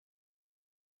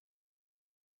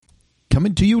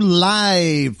Coming to you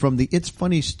live from the It's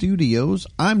Funny Studios.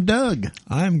 I'm Doug.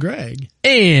 I'm Greg.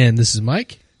 And this is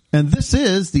Mike. And this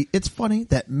is the It's Funny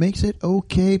That Makes It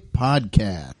Okay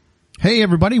podcast. Hey,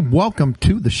 everybody. Welcome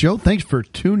to the show. Thanks for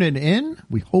tuning in.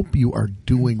 We hope you are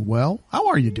doing well. How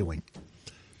are you doing?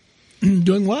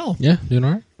 Doing well. Yeah, doing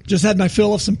all right. Just had my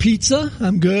fill of some pizza.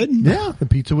 I'm good. Yeah, the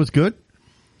pizza was good.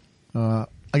 I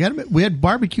got to admit, we had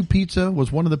barbecue pizza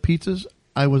was one of the pizzas.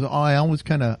 I'm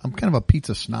kind of a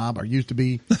pizza snob. I used to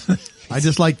be. I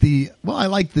just like I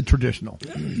like the traditional.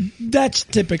 That's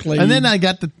typically. And then I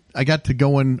got to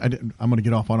go in. I'm going to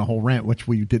get off on a whole rant, which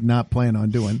we did not plan on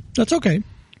doing. That's okay.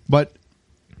 But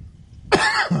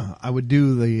I would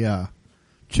do the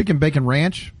chicken bacon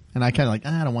ranch, and I kind of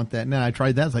I don't want that. And then I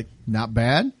tried that. It's not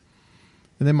bad.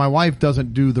 And then my wife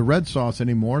doesn't do the red sauce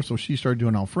anymore, so she started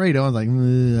doing Alfredo. I was like,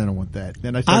 I don't want that.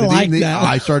 Then I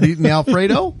started eating the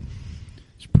Alfredo.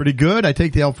 It's pretty good. I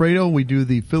take the Alfredo. We do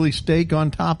the Philly steak on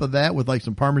top of that with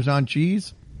some Parmesan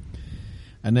cheese.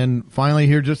 And then finally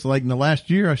here, just in the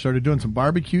last year, I started doing some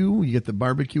barbecue. You get the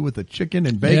barbecue with the chicken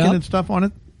and bacon and stuff on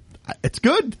it. It's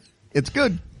good. It's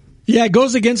good. Yeah, it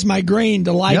goes against my grain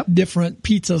to like different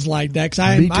pizzas like that.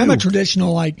 Because I'm a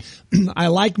traditional, I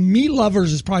like meat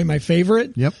lovers is probably my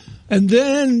favorite. Yep. And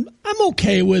then I'm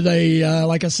okay with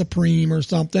a Supreme or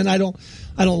something. I don't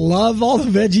love all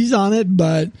the veggies on it,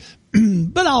 but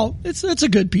it's a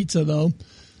good pizza though.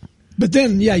 But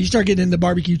then, you start getting into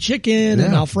barbecue chicken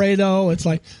and Alfredo. It's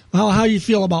how you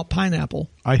feel about pineapple?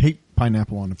 I hate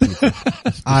pineapple on a pizza.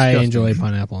 I enjoy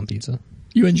pineapple on pizza.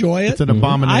 You enjoy it? It's an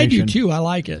abomination. I do too. I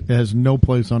like it. It has no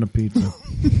place on a pizza.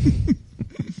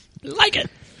 Like it.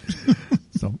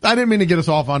 So I didn't mean to get us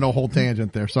off on a whole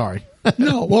tangent there. Sorry.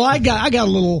 No. Well, I got a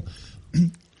little.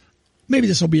 Maybe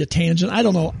this will be a tangent. I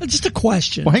don't know. Just a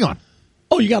question. Well, hang on.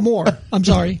 Oh, you got more. I'm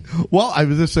sorry. Well, I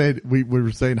was just saying we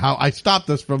were saying how I stopped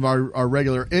us from our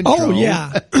regular intro. Oh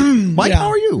yeah. Mike, how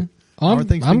are you?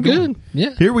 I'm good.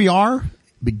 Yeah. Here we are.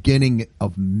 Beginning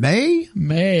of May.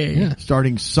 Yeah.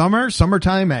 Starting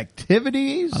summertime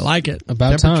activities. I like it.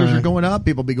 About Temperatures time. are going up.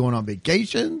 People be going on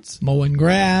vacations. Mowing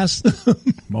grass.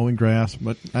 Mowing grass.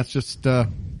 But that's just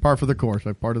par for the course.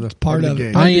 Part of the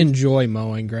game. I enjoy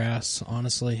mowing grass,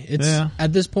 honestly. It's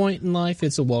at this point in life,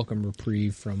 it's a welcome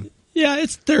reprieve from. Yeah,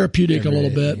 it's therapeutic a little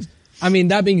bit. I mean,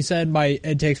 that being said,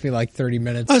 it takes me 30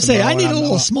 minutes. I need a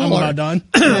little smaller. I'm not done.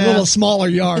 A little smaller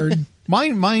yard.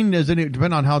 Mine is,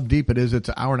 depending on how deep it is, it's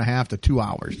an hour and a half to 2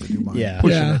 hours to do mine.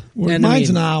 Yeah. Mine's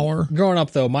an hour. Growing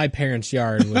up, though, my parents'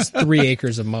 yard was 3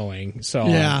 acres of mowing. So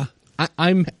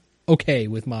I'm okay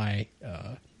with my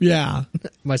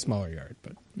my smaller yard.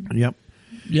 But Yep.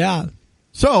 Yeah.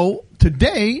 So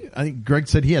today, I think Greg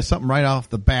said he has something right off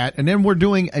the bat, and then we're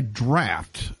doing a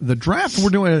draft. The draft we're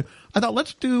doing, I thought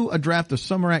let's do a draft of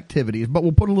summer activities, but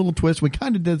we'll put a little twist. We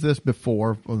kind of did this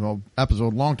before, an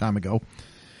episode a long time ago,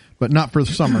 but not for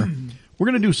the summer. We're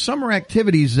going to do summer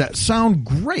activities that sound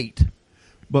great,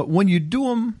 but when you do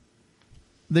them,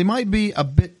 they might be a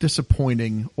bit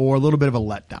disappointing or a little bit of a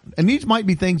letdown. And these might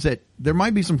be things there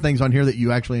might be some things on here that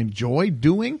you actually enjoy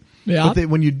doing, but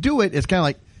when you do it, it's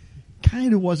kind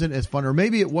of wasn't as fun, or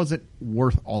maybe it wasn't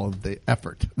worth all of the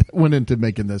effort that went into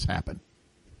making this happen.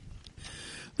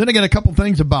 Then I got a couple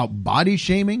things about body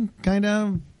shaming, kind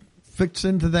of fits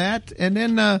into that. And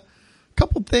then a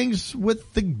couple things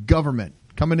with the government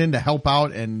coming in to help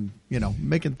out and,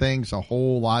 making things a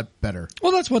whole lot better.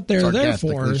 Well, that's what they're there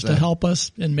for, is to help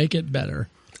us and make it better.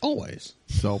 always.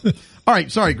 So, all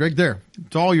right. Sorry, Greg, there.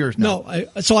 It's all yours now.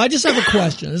 No, so I just have a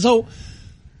question. So,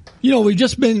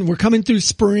 we're coming through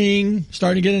spring,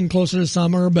 starting to get in closer to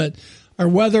summer, but our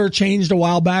weather changed a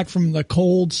while back from the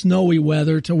cold, snowy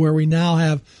weather to where we now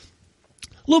have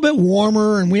a little bit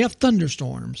warmer and we have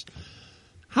thunderstorms.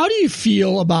 How do you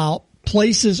feel about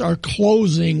places are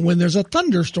closing when there's a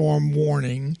thunderstorm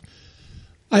warning?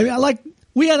 We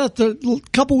had a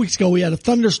couple weeks ago, we had a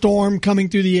thunderstorm coming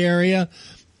through the area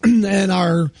and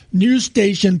our news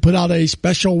station put out a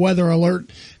special weather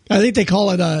alert. I think they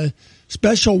call it a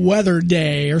special weather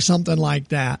day or something like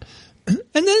that. And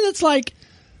then it's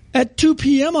at 2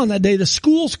 p.m. on that day, the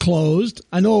school's closed.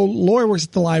 I know Lori works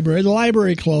at the library. The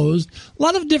library closed. A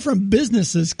lot of different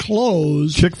businesses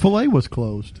closed. Chick-fil-A was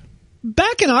closed.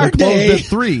 Back in our They're day, closed at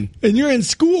 3. And you're in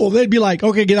school, they'd be like,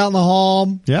 okay, get out in the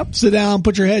hall. Yep. Sit down,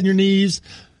 put your head in your knees.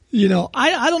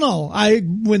 I don't know.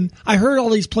 When I heard all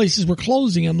these places were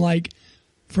closing, I'm like,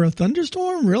 for a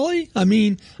thunderstorm? Really? I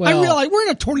mean, I realize we're in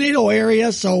a tornado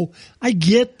area, so I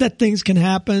get that things can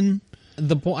happen.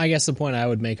 I guess the point I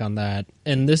would make on that,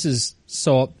 and this is,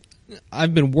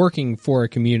 I've been working for a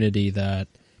community that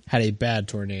had a bad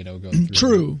tornado go through.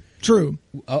 True. True.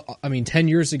 10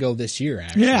 years ago this year,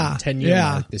 actually. Yeah. 10-year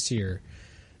mark this year.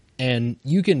 And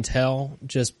you can tell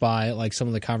just by like some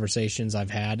of the conversations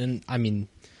I've had. And I mean,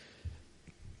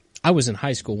 I was in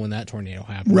high school when that tornado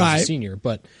happened. Right. I was a senior.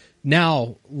 But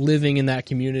now living in that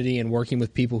community and working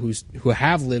with people who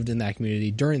have lived in that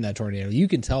community during that tornado, you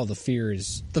can tell the fear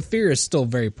is still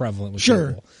very prevalent with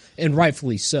people. And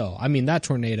rightfully so. I mean, that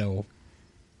tornado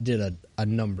did a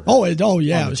number. It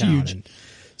was huge. And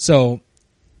so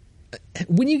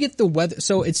when you get the weather,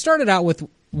 so it started out with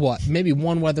what, maybe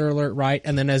one weather alert, right?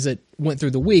 And then as it went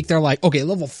through the week, they're like, okay,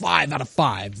 level 5 out of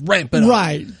 5, ramp it up.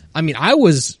 Right. I mean, I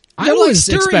was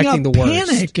expecting the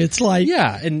worst. Panic. It's like,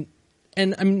 yeah, and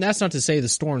I mean, that's not to say the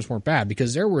storms weren't bad,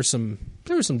 because there was some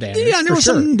damage. Yeah, and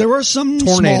there were some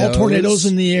small tornadoes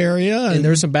in the area, and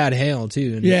there was some bad hail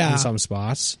too in some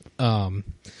spots. And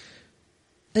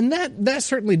that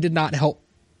certainly did not help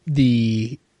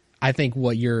I think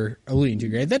what you're alluding to,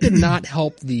 Greg. That did not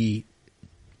help the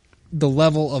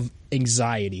level of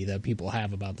anxiety that people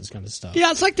have about this kind of stuff.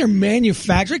 Yeah, it's like they're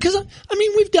manufacturing. Because, I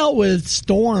mean, we've dealt with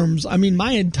storms. I mean,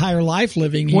 my entire life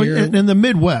living here. In the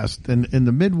Midwest,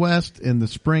 in the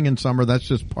spring and summer, that's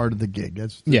just part of the gig.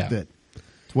 That's just it.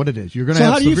 It's what it is. You're going to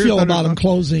have. So how do you feel about them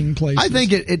closing places? I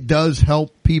think it does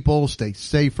help people stay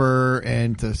safer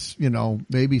and to,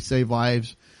 maybe save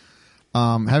lives.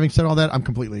 Having said all that, I'm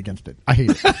completely against it. I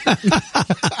hate it.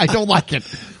 I don't like it.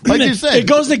 Like you said, it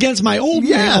goes against my old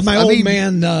man.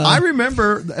 I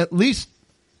remember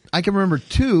I can remember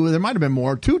there might have been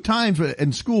more, 2 times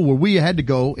in school where we had to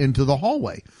go into the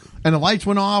hallway and the lights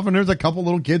went off and there's a couple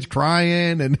little kids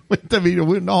crying and we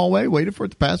went in the hallway, waited for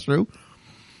it to pass through.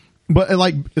 But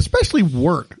like, especially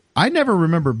work. I never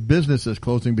remember businesses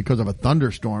closing because of a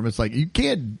thunderstorm. It's like, you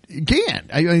can't.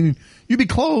 I mean, you'd be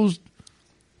closed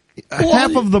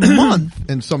half of the month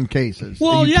in some cases.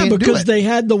 Well, yeah, because they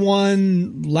had the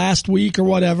one last week or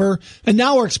whatever, and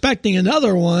now we're expecting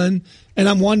another one, and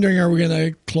I'm wondering, are we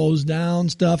going to close down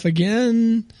stuff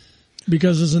again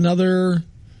because there's another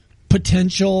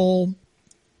potential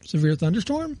severe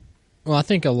thunderstorm? Well, I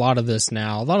think a lot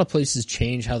of places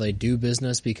change how they do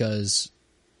business because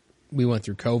we went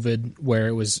through COVID where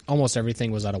it was almost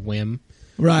everything was at a whim.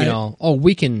 Right.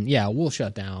 We'll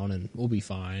shut down and we'll be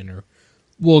fine, or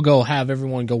we'll go have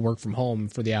everyone go work from home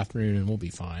for the afternoon and we'll be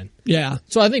fine. Yeah.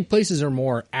 So I think places are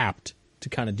more apt to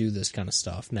kind of do this kind of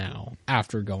stuff now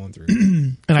after going through.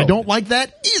 And I don't like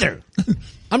that either.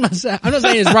 I'm not saying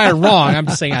it's right or wrong. I'm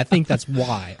just saying I think that's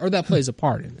why, or that plays a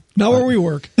part in it. Not where we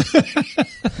work.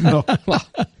 No. Well,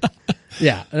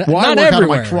 yeah. Well, not I work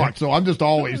everywhere. out of my truck, so I'm just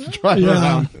always driving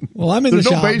around. Well, I'm in the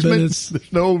shop. There's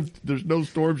no basement. There's no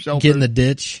storm shelter. Get in the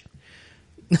ditch.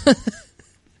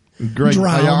 Great.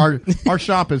 Our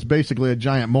shop is basically a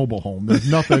giant mobile home.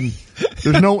 There's nothing.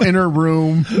 There's no inner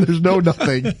room. There's no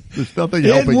nothing. There's nothing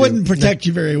helping you. It wouldn't protect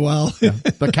you very well. Yeah.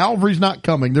 The cavalry's not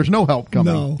coming. There's no help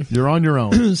coming. No. You're on your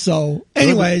own. So,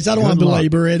 anyways, I don't want to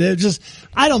belabor it. It just,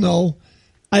 I don't know.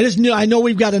 I know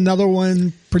we've got another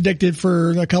one predicted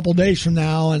for a couple days from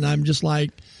now, and I'm just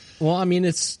like. Well, I mean,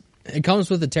 it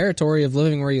comes with the territory of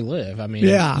living where you live. I mean,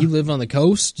 you live on the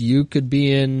coast, you could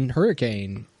be in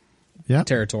hurricane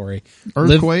territory.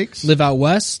 Earthquakes. Live out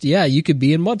west, you could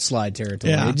be in mudslide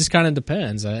territory. Yeah. It just kind of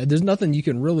depends. There's nothing you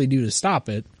can really do to stop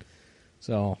it.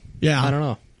 So, I don't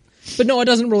know. But no, it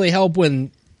doesn't really help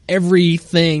when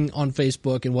everything on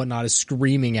Facebook and whatnot is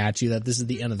screaming at you that this is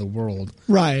the end of the world.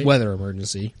 Right. Weather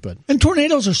emergency. And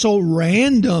tornadoes are so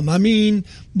random. I mean,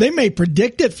 they may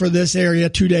predict it for this area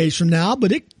 2 days from now,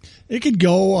 but it could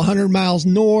go 100 miles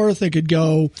north. It could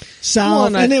go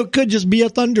south, and it could just be a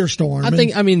thunderstorm.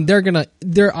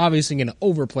 They're obviously going to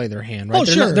overplay their hand, right?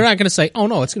 They're not going to say, "Oh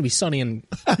no, it's going to be sunny and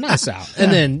nice out,"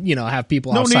 and then have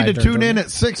people outside. No need to tune in at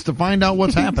 6 to find out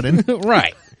what's happening.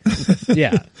 Right?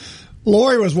 Yeah.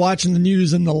 Lori was watching the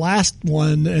news in the last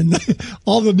one, and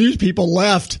all the news people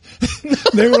left.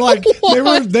 They were like,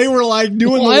 they were like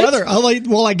doing the weather.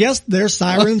 I guess their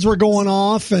sirens were going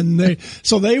off, and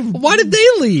why did they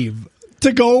leave?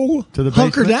 To go to the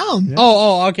hunker basement? Down. Yeah.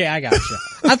 Oh, okay, I got you.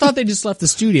 I thought they just left the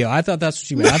studio. I thought that's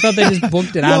what you meant. I thought they just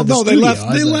booked it out of the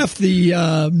studio. They left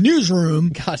the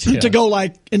newsroom to go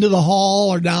like into the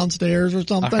hall or downstairs or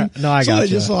something. Okay. No, I got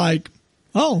you. So they just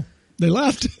they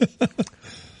left.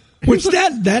 Which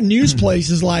that news place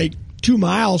is like 2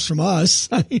 miles from us.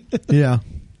 Yeah.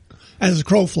 As the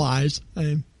crow flies.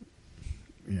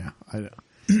 Yeah. A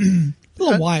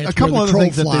couple other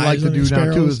things that they like to do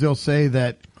now too is they'll say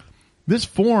that this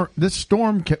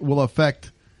storm will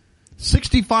affect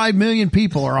 65 million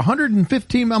people or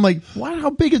 115. I'm like, wow,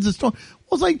 how big is this storm?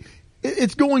 Well, it's like,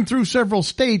 it's going through several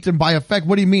states, and by effect,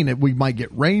 what do you mean? We might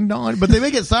get rained on? But they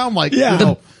make it sound like,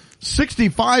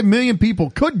 65 million people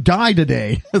could die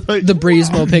today. The breeze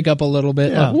will pick up a little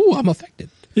bit. Yeah. Like, ooh, I'm affected.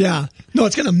 Yeah. No,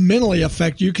 it's going to mentally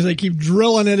affect you because they keep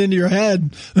drilling it into your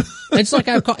head. It's like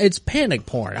it's panic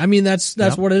porn. I mean, that's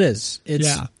what it is.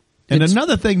 And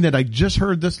another thing that I just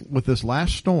heard with this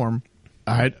last storm,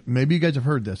 maybe you guys have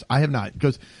heard this. I have not,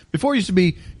 because before it used to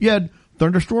be, you had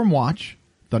thunderstorm watch,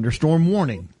 thunderstorm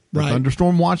warning. Right.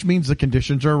 Thunderstorm watch means the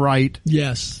conditions are right.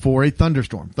 Yes. For a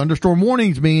thunderstorm. Thunderstorm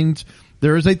warnings means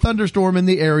there is a thunderstorm in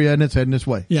the area and it's heading this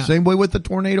way. Yeah. Same way with the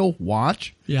tornado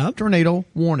watch. Yeah. Tornado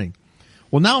warning.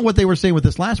 Well, now what they were saying with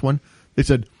this last one, they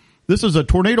said, this is a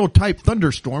tornado type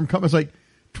thunderstorm. It's like,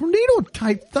 tornado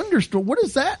type thunderstorm? What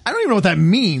is that? I don't even know what that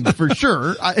means for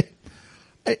sure.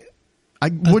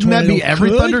 Wouldn't that be every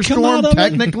thunderstorm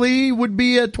technically would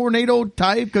be a tornado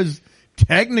type? Because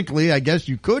technically, I guess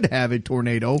you could have a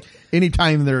tornado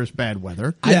anytime there's bad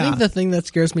weather. I think the thing that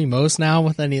scares me most now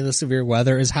with any of the severe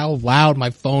weather is how loud my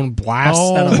phone blasts.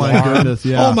 Oh my goodness!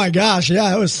 Yeah. Oh my gosh!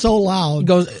 Yeah, it was so loud.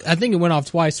 I think it went off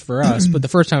twice for us, but the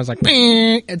first time it was like,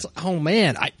 it's oh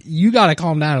man, you got to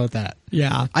calm down with that.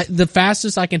 Yeah. The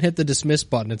fastest I can hit the dismiss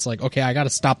button, it's like, okay, I got to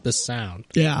stop this sound.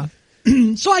 Yeah.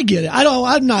 So I get it. I don't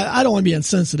want to be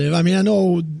insensitive. I mean, I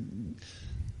know.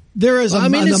 There is an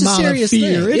amount of fear.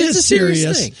 Thing. It is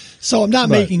serious. Thing. So I'm not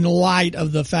making light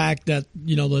of the fact that,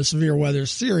 the severe weather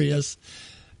is serious.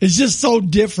 It's just so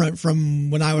different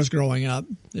from when I was growing up.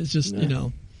 It's just,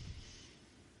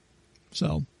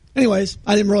 So, anyways,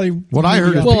 I didn't really. What I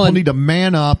heard is people need to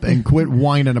man up and quit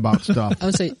whining about stuff. I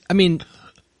would say,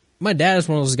 my dad is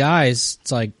one of those guys.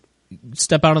 It's like,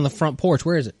 step out on the front porch.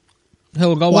 Where is it?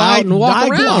 He'll go out and walk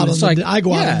around. I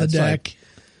go out on the deck.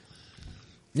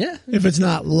 Yeah. If it's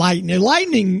not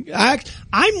lightning,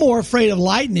 I'm more afraid of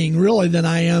lightning really than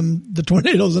I am the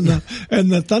tornadoes and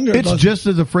the thunder. It's just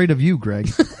as afraid of you,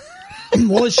 Greg.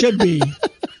 Well, it should be.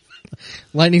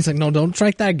 Lightning's like, no, don't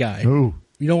strike that guy. Ooh.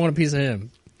 You don't want a piece of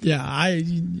him. Yeah,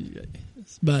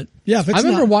 but yeah, if it's I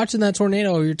remember watching that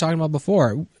tornado you were talking about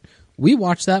before. We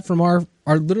watched that from our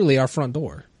literally our front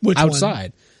door. Which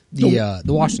outside. One?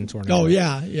 The Washington tornado. Oh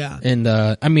yeah. And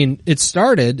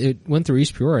it went through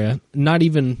East Peoria, not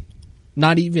even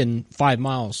 5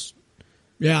 miles.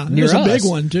 Yeah, near it was us. a big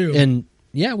one too. And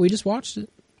yeah, we just watched it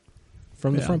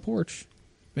from the front porch.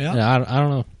 Yeah, I don't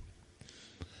know.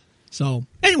 So,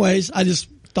 anyways, I just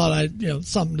thought I'd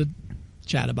something to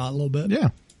chat about a little bit. Yeah.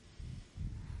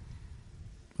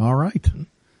 All right. Is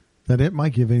that it,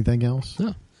 Mike? You have anything else?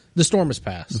 No. The storm has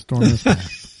passed. The storm has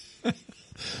passed.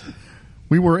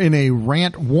 We were in a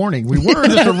rant warning. We were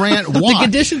just a rant watch. The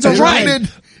conditions are right.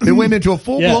 It went into a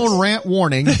full-blown rant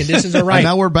warning. Conditions are right. And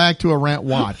now we're back to a rant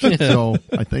watch. So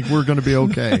I think we're going to be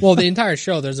okay. Well, the entire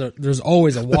show, there's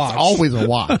always a watch. There's always a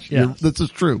watch. Yeah. This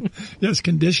is true. Yes,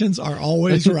 conditions are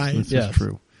always right. This is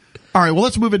true. All right, well,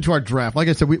 let's move into our draft. Like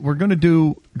I said, we're going to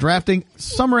do drafting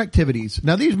summer activities.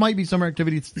 Now, these might be summer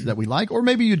activities that we like, or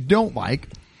maybe you don't like,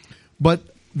 but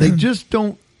they just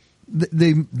don't.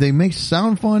 They may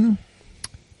sound fun,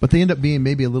 but they end up being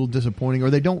maybe a little disappointing, or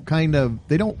they don't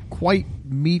quite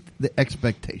meet the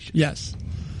expectation. Yes,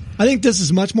 I think this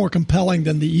is much more compelling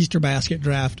than the Easter basket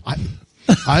draft.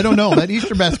 I don't know. That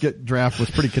Easter basket draft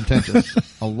was pretty contentious.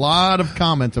 A lot of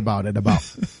comments about it, about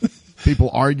people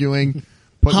arguing.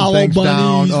 Putting hollow things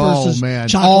down. Oh man!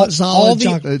 All it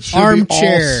should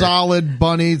armchair be all solid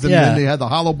bunnies, and then they had the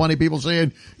hollow bunny people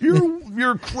saying,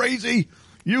 "You're crazy.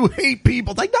 You hate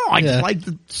people." It's like, no, I just like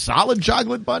the solid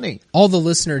chocolate bunny. All the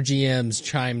listener GMs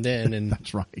chimed in, and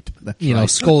that's right.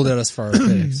 Scolded us for our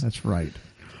picks. That's right.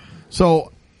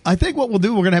 So I think what we'll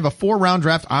do, we're going to have a 4-round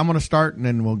draft. I'm going to start, and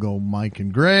then we'll go Mike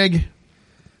and Greg.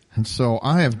 And so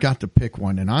I have got to pick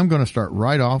one, and I'm going to start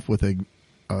right off with a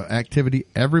activity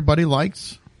everybody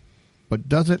likes, but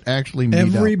does it actually meet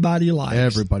Everybody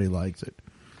likes it.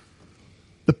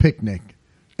 The picnic.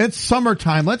 It's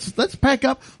summertime. Let's pack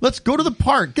up. Let's go to the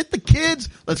park. Get the kids.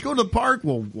 Let's go to the park.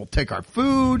 We'll take our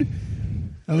food.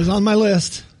 That was on my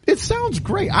list. It sounds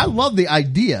great. I love the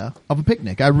idea of a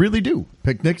picnic. I really do.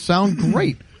 Picnics sound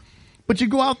great. But you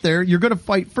go out there, you're going to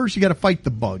fight. First, you got to fight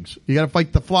the bugs. You got to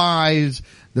fight the flies,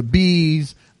 the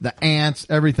bees, the ants,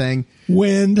 everything.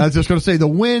 Wind. I was just going to say, the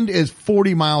wind is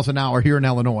 40 miles an hour here in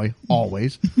Illinois,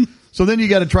 always. So then you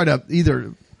got to try to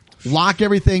either lock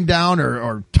everything down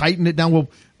or tighten it down. Well,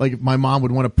 like my mom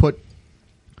would want to put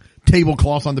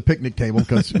tablecloths on the picnic table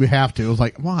because we have to. It was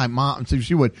like, why, Mom? So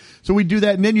she would. So we do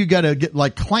that, and then you got to get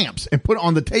like clamps and put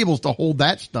on the tables to hold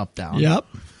that stuff down. Yep.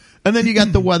 And then you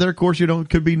got the weather. Of course, it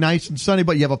could be nice and sunny,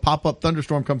 but you have a pop-up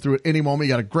thunderstorm come through at any moment.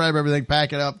 You got to grab everything,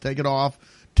 pack it up, take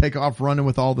off running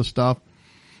with all the stuff.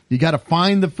 You got to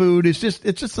find the food. It's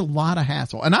just a lot of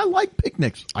hassle. And I like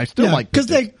picnics. I still like picnics. Because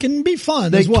they can be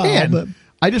fun They as well. can. But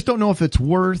I just don't know if it's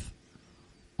worth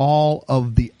all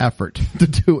of the effort to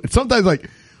do it. Sometimes why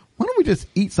don't we just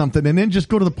eat something and then just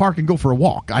go to the park and go for a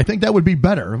walk? I think that would be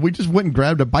better if we just went and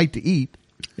grabbed a bite to eat.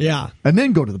 Yeah. And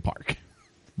then go to the park.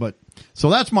 But so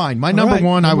that's mine. My number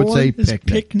one, I would say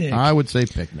picnic. I would say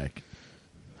picnic.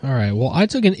 All right. Well, I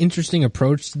took an interesting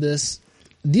approach to this.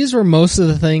 These were most of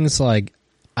the things like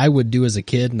I would do as a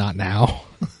kid, not now,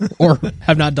 or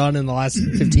have not done in the last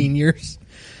 15 years.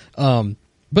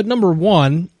 But number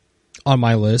one on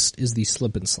my list is the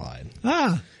slip and slide.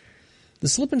 The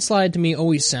slip and slide to me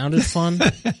always sounded fun,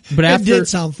 but it did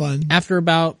sound fun. After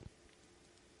about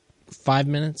 5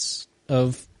 minutes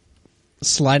of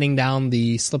sliding down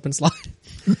the slip and slide,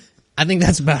 I think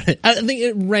that's about it. I think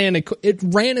it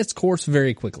ran its course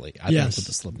very quickly. I think with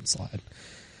the slip and slide.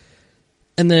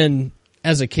 And then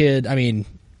as a kid, I mean,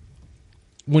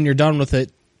 when you're done with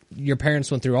it, your parents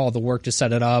went through all the work to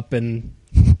set it up and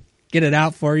get it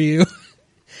out for you.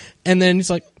 And then it's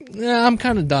like, I'm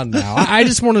kind of done now. I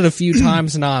just wanted a few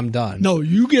times and now I'm done. No,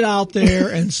 you get out there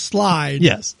and slide.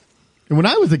 Yes. And when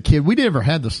I was a kid, we never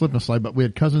had the slip and slide, but we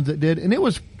had cousins that did. And it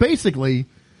was basically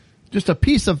just a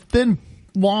piece of thin,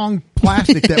 long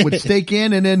plastic that would stake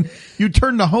in, and then you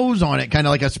turn the hose on it, kind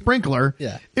of like a sprinkler.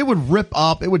 Yeah. It would rip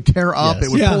up. It would tear up. Yes.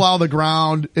 It would pull out of the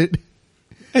ground.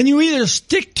 And you either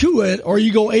stick to it or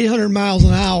you go 800 miles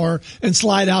an hour and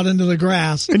slide out into the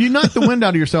grass. And you knock the wind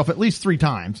out of yourself at least 3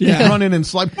 times. Yeah. You run in and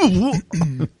slide.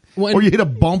 Or you hit a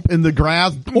bump in the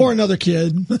grass. Or another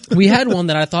kid. We had one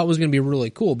that I thought was going to be really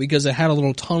cool because it had a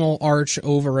little tunnel arch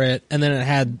over it and then it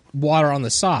had water on the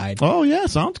side. Oh, yeah.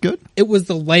 Sounds good. It was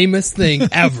the lamest thing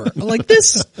ever. I'm like,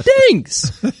 this stinks.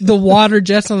 The water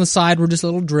jets on the side were just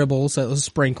little dribbles, that was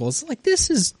sprinkles. Like, this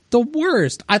is the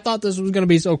worst. I thought this was going to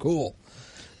be so cool.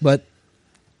 But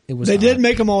it was They did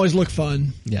make them always look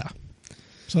fun. Yeah.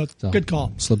 So, good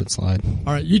call. Slip and slide.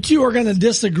 All right. You two are going to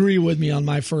disagree with me on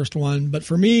my first one, but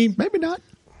for me, maybe not.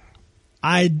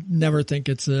 I never think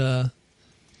it's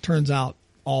turns out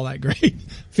all that great.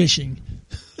 Fishing.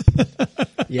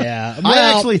 Yeah. Well,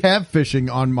 I actually have fishing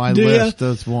on my list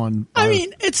as one. I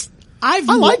mean, I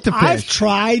like to fish. I've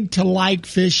tried to like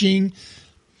fishing.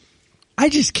 I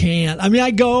just can't. I mean,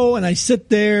 I go and I sit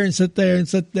there and sit there and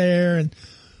sit there and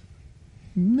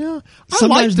no.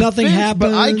 Sometimes nothing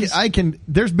happens. But I can.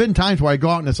 There's been times where I go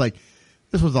out and it's like,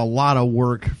 this was a lot of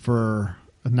work for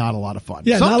not a lot of fun.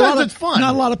 Yeah, sometimes it's fun.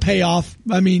 Not a lot of payoff.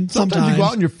 I mean, sometimes you go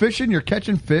out and you're fishing, you're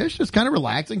catching fish. It's kind of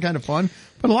relaxing, kind of fun.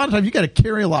 But a lot of times you got to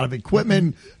carry a lot of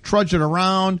equipment, trudge it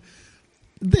around.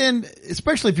 Then,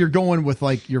 especially if you're going with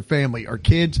like your family or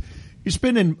kids, you're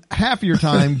spending half of your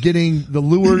time getting the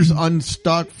lures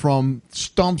unstuck from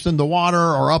stumps in the water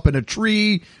or up in a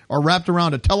tree or wrapped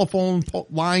around a telephone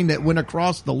line that went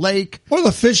across the lake. Or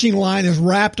the fishing line is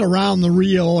wrapped around the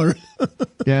reel. Or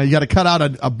yeah, you got to cut out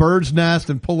a bird's nest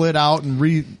and pull it out and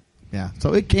yeah.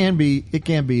 So it can be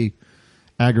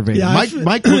aggravating. Yeah,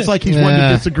 Mike looks like he's wanting to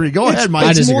disagree. Go ahead,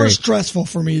 Mike. It's more stressful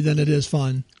for me than it is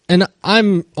fun. And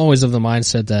I'm always of the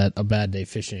mindset that a bad day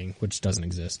fishing, which doesn't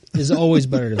exist, is always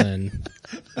better than,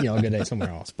 a good day somewhere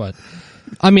else. But,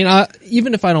 I mean,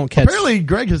 even if I don't catch... Apparently,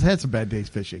 Greg has had some bad days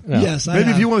fishing. Yeah. Yes, Maybe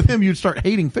if you went with him, you'd start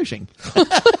hating fishing.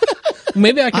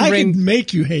 Maybe I can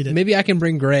make you hate it. Maybe I can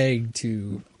bring Greg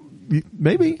to...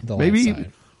 Maybe.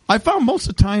 Side. I found most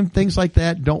of the time things like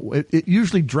that it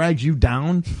usually drags you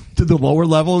down to the lower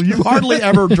level. You hardly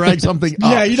ever drag something up.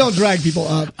 Yeah, you don't drag people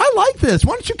up. I like this.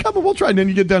 Why don't you come and we'll try? And then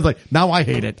you get down, it's like, now I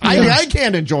hate it. I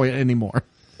can't enjoy it anymore.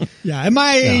 Yeah, at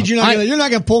my age, you're not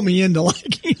gonna pull me into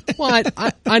liking it. Well,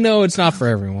 I know it's not for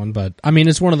everyone, but I mean,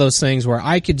 it's one of those things where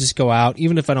I could just go out,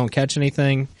 even if I don't catch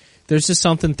anything. There's just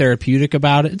something therapeutic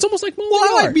about it. It's almost like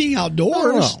I like being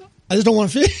outdoors. I just don't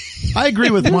want to fish. I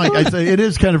agree with Mike. I say it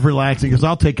is kind of relaxing because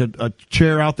I'll take a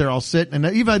chair out there, I'll sit, and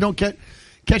even if I don't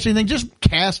catch anything, just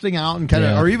casting out and kind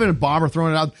of, or even a bobber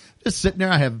throwing it out, just sitting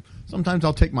there. Sometimes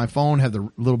I'll take my phone, have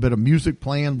the little bit of music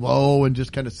playing low, and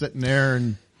just kind of sitting there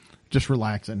and just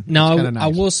relaxing. Now, nice. I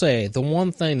will say the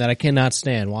one thing that I cannot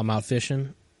stand while I'm out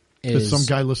fishing is some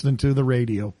guy listening to the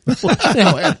radio.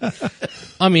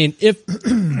 I mean, if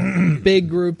big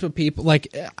group of people, like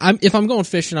if I'm going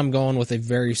fishing, I'm going with a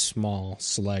very small,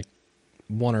 select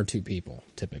 1 or 2 people,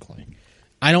 typically.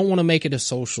 I don't want to make it a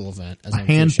social event as I'm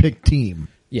hand-picked team.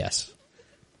 Yes.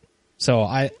 So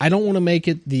I don't want to make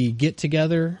it the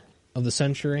get-together of the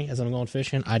century as I'm going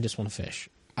fishing. I just want to fish.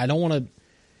 I don't want to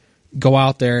go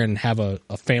out there and have a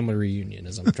family reunion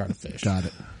as I'm trying to fish. Got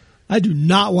it. I do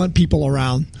not want people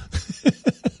around.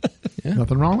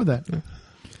 Nothing wrong with that.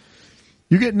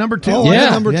 You get number 2. Oh, yeah,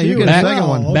 number 2. You get back, a second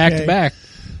one. Okay. Back to back.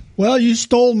 Well, you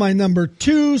stole my number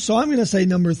 2, so I'm going to say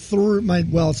number 3.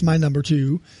 It's my number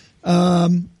 2.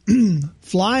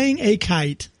 Flying a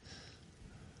kite.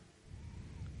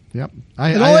 Yep.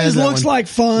 It always looks like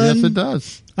fun. Yes, it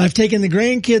does. I've taken the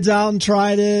grandkids out and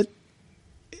tried it.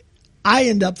 I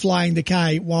end up flying the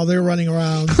kite while they're running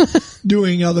around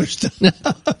doing other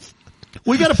stuff.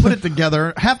 We got to put it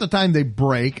together. Half the time they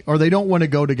break or they don't want to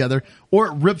go together or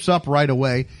it rips up right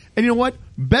away. And you know what?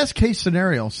 Best case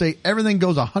scenario, say everything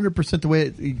goes 100% the way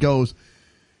it goes.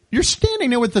 You're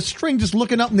standing there with the string just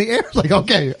looking up in the air like,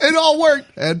 okay, it all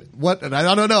worked. And what? And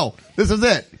I don't know. This is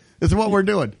it. This is what we're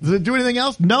doing. Does it do anything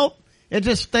else? Nope. It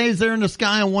just stays there in the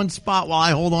sky in one spot while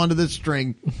I hold on to this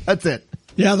string. That's it.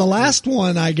 Yeah, the last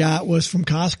one I got was from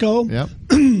Costco. Yep.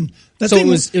 So it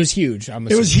was huge.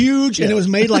 It was huge, and it was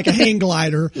made like a hang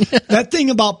glider. That thing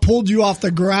about pulled you off the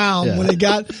ground when it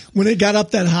got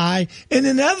up that high, and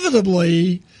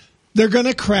inevitably they're going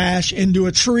to crash into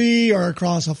a tree or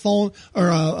across a phone or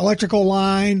a electrical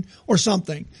line or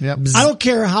something. Yep. I don't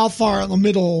care how far in the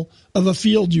middle of a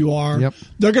field you are. Yep.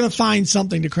 They're going to find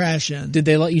something to crash in. Did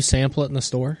they let you sample it in the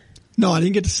store? No, I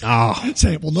didn't get to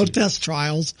sample. No test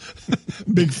trials.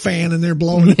 Big fan in there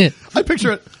blowing it. I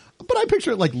picture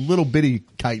it like little bitty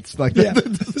kites, like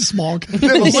Small. They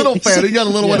have a little fan. You got a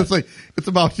little one. It's like it's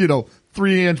about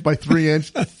 3 inch by 3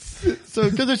 inch. So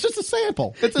because it's just a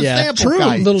sample. It's a sample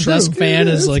kite. Little desk fan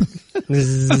is like.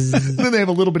 Then they have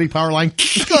a little bitty power line.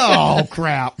 Oh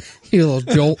crap! You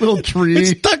little jolt. Little tree.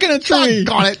 It's stuck in a tree.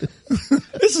 Got it.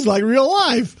 This is like real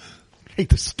life. I hate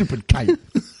the stupid kite.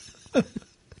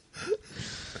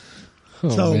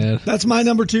 Man. That's my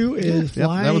number 2 is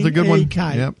flying that was a good one.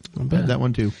 Kite. Yep, I bet that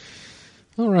one too.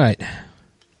 All right.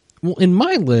 Well, in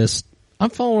my list, I'm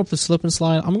following up the slip and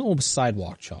slide. I'm going with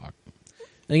sidewalk chalk.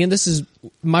 And again, this is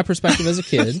my perspective as a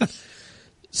kid.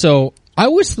 So I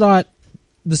always thought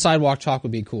the sidewalk chalk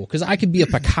would be cool because I could be a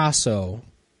Picasso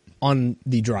on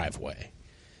the driveway.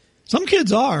 Some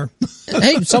kids are.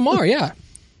 Hey, some are, yeah.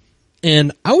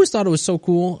 And I always thought it was so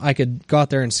cool. I could go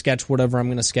out there and sketch whatever I'm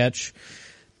going to sketch.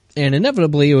 And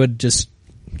inevitably, it would just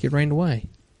get rained away.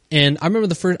 And I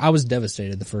remember I was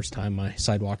devastated the first time my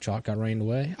sidewalk chalk got rained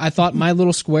away. I thought my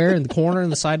little square in the corner in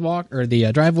the sidewalk or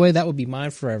the driveway, that would be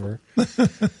mine forever.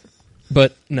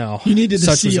 But no, you needed to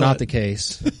such seal was not it. the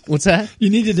case. What's that? You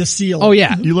needed to seal it. Oh,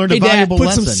 yeah. You learned a Hey, Dad, valuable Put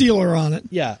lesson. some sealer on it.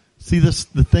 Yeah. See the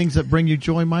things that bring you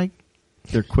joy, Mike?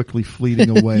 They're quickly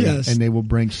fleeting away, Yes. and they will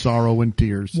bring sorrow and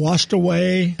tears. Washed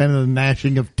away. And the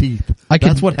gnashing of teeth. That's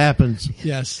That's what happens.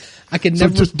 Yes. I could So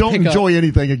never just don't pick enjoy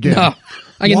anything again. No,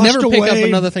 I can Washed never pick up away.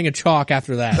 another thing of chalk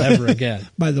after that ever again.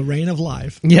 By the rain of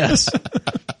life. Yes.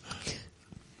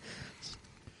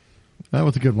 That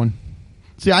was a good one.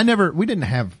 See, we didn't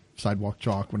have sidewalk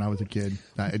chalk when I was a kid.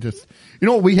 You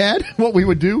know what we had? What we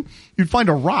would do? You'd find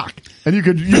a rock, and you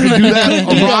could do that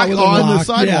a rock with a on the rock,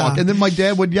 sidewalk, yeah. and then my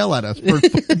dad would yell at us for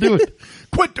doing it.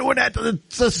 Quit doing that to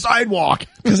the sidewalk.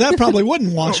 Because that probably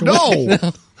wouldn't wash away.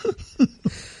 No.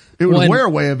 It would wear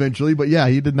away eventually, but yeah,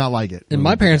 he did not like it. And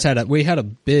my parents had a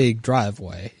big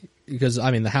driveway because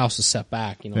the house is set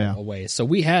back, Yeah. a ways. So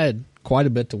we had quite a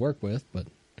bit to work with, but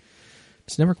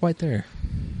it's never quite there.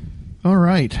 All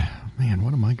right. Man,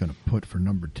 what am I going to put for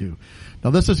number 2?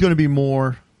 Now, this is going to be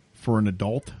more for an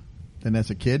adult than as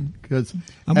a kid because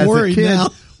I'm as worried a kid, now.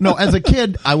 No, as a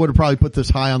kid, I would have probably put this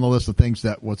high on the list of things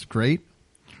that was great.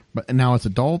 But now as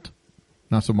adult,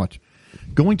 not so much.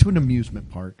 Going to an amusement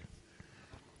park.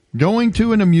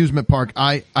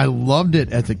 I loved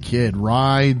it as a kid.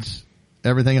 Rides,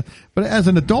 everything. But as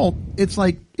an adult, it's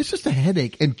just a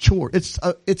headache and chore. It's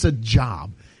a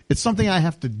job. It's something I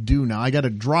have to do now. I got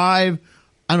to drive.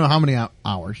 I don't know how many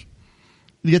hours.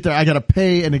 To get there, I got to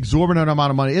pay an exorbitant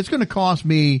amount of money. It's going to cost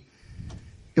me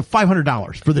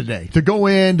 $500 for the day to go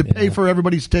in, to pay for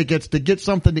everybody's tickets, to get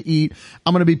something to eat.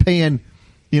 I'm going to be paying,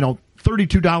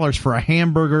 $32 for a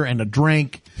hamburger and a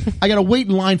drink. I got to wait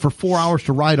in line for 4 hours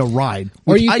to ride a ride.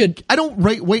 Or I don't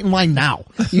wait in line now.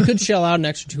 You could shell out an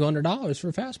extra $200 for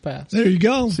a fast pass. There you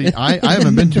go. See, I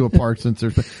haven't been to a park since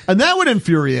and that would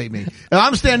infuriate me. And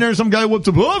I'm standing there and some guy whoops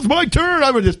up, oh, it's my turn.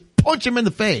 I would just punch him in the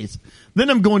face.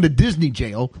 Then I'm going to Disney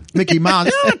jail, Mickey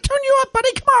Mouse. Oh, turn you up,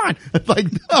 buddy. Come on. It's like,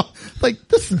 no,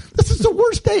 this is the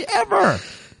worst day ever.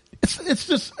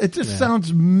 It just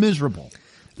sounds miserable.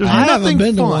 There's I haven't nothing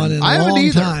been to fun. one in a I haven't long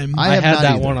either. time. I have had not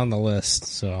that either. one on the list,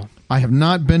 so I have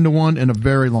not been to one in a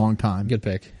very long time. good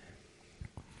pick.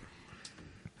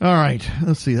 All right.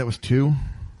 Let's see. That was 2.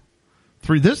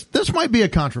 3. This might be a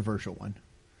controversial one,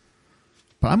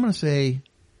 but I'm going to say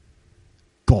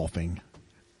golfing.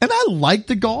 And I like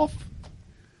to golf,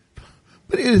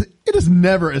 but it's It is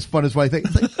never as fun as what I think.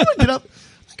 It's like, I get up,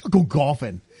 I'll go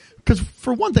golfing. Because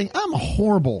for one thing, I'm a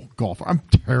horrible golfer. I'm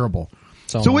terrible.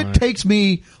 So it takes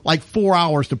me like 4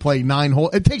 hours to play 9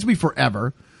 holes. It takes me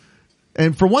forever.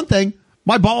 And for one thing,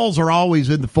 my balls are always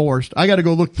in the forest. I got to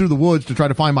go look through the woods to try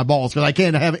to find my balls because I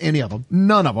can't have any of them.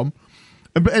 None of them.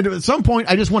 And at some point,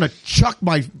 I just want to chuck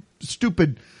my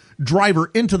stupid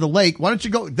driver into the lake. Why don't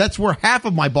you go? That's where half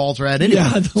of my balls are at anyway.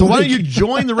 Yeah, so why don't you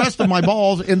join the rest of my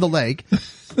balls in the lake?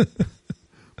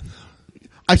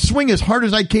 I swing as hard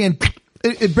as I can.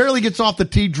 It barely gets off the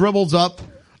tee, dribbles up.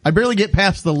 I barely get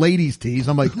past the ladies' tees.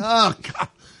 I'm like, oh, God.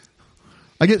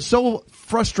 I get so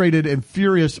frustrated and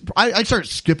furious. I start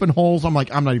skipping holes. I'm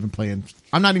like, I'm not even playing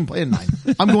 9.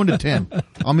 I'm going to 10.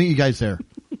 I'll meet you guys there.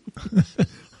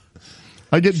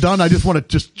 I get done. I just want to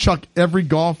just chuck every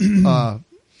golf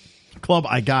club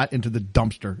I got into the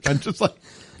dumpster. And just like,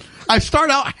 I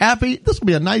start out happy. This will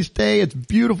be a nice day. It's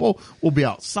beautiful. We'll be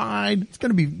outside. It's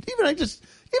going to be, even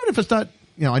if it's not,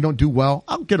 I don't do well,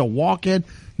 I'll get a walk in.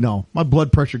 No, my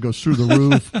blood pressure goes through the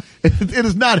roof. It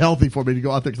is not healthy for me to go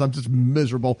out there because I'm just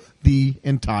miserable the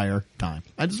entire time.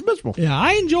 I'm just miserable. Yeah,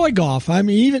 I enjoy golf. I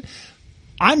mean,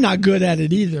 I'm not good at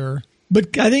it either.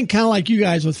 But I think kind of like you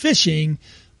guys with fishing,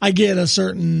 I get a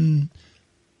certain,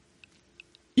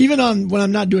 even when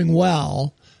I'm not doing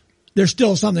well, there's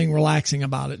still something relaxing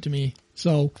about it to me.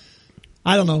 So,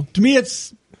 I don't know. To me,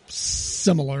 it's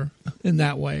similar in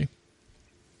that way.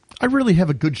 I really have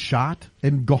a good shot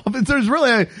in golf. There's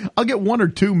really, I'll get 1 or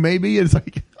 2 maybe. It's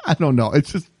like, I don't know.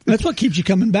 It's just. That's what keeps you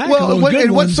coming back. Well,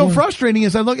 what's so frustrating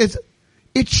is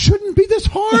it shouldn't be this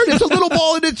hard. It's a little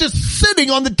ball and it's just sitting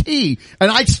on the tee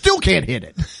and I still can't hit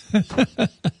it.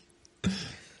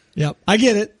 Yep. I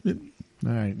get it.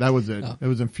 All right. That was it. It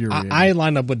was infuriating. I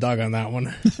lined up with Doug on that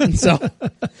one. So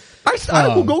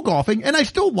I will go golfing and I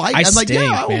still like it. I'm like, stink,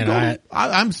 yeah, I will man. go.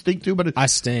 I'm stink too, but I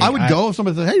stink. I would go if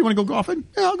somebody said, hey, you want to go golfing?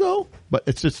 Yeah, I'll go. But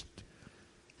it's just,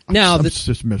 I'm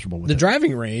just miserable with the it.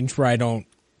 driving range where I don't,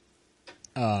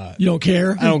 you don't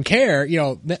care? I don't care.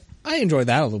 I enjoy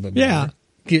that a little bit more.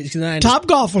 Yeah. Top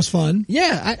golf was fun.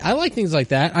 Yeah. I like things like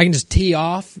that. I can just tee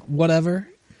off, whatever.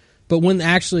 But when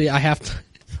actually I have to,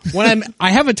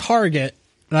 I have a target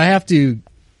and I have to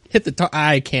hit the target,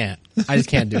 I can't. I just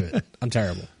can't do it. I'm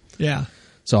terrible. Yeah.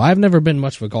 So I've never been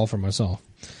much of a golfer myself.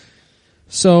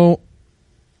 So,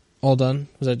 all done?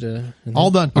 Was that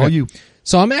all done? Okay. All you.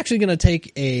 So I'm actually going to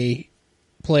take a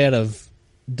play out of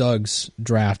Doug's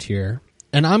draft here,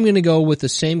 and I'm going to go with the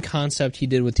same concept he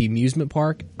did with the amusement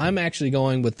park. I'm actually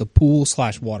going with the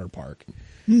pool/water park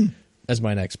as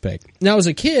my next pick. Now, as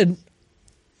a kid,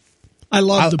 I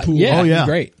love the pool. Yeah, yeah,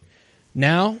 great.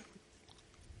 Now,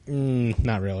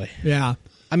 not really. Yeah.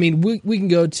 I mean, we can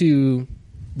go to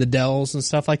the Dells and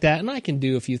stuff like that, and I can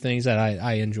do a few things that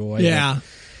I enjoy. Yeah. Like,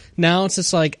 now it's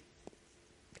just like,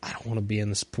 I don't want to be in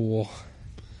this pool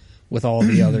with all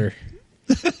the other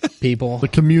people. The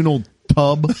communal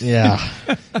tub. Yeah.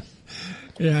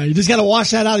 Yeah, you just got to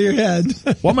wash that out of your head.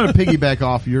 Well, I'm going to piggyback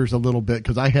off yours a little bit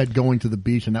because I had going to the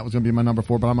beach, and that was going to be my number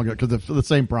 4, but I'm going to go because of the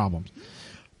same problems.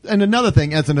 And another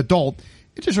thing, as an adult,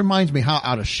 it just reminds me how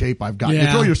out of shape I've gotten. Yeah.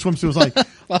 You throw your swimsuit, it's like,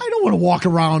 I don't want to walk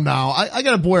around now. I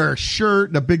got to wear a shirt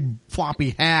and a big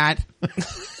floppy hat.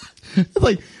 It's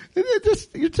like,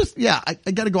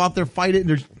 I got to go out there, fight it,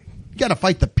 and you got to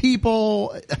fight the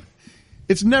people.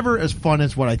 It's never as fun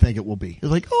as what I think it will be.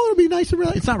 It's like, oh, it'll be nice and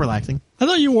relaxing. It's not relaxing. I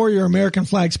thought you wore your American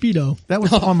flag Speedo. That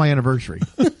was on my anniversary.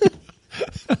 Where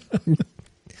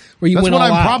you That's went what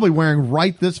I'm out. probably wearing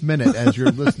right this minute as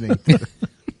you're listening.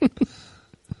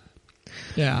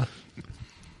 Yeah.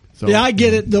 So, yeah, I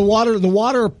get it. The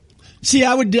water. See,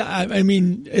 I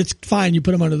mean, it's fine. You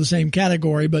put them under the same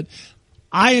category, but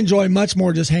I enjoy much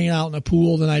more just hanging out in a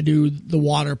pool than I do the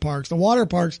water parks. The water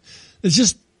parks, it's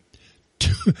just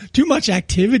too much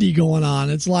activity going on.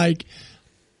 It's like,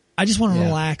 I just want to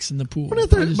relax in the pool. But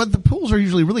the pools are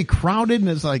usually really crowded, and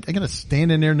it's like, I got to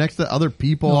stand in there next to other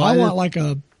people. No, I want like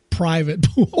a private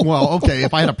pool. Well, okay,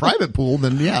 if I had a private pool,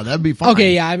 then yeah, that'd be fine.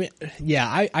 Okay, yeah, I mean,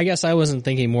 yeah, I guess I wasn't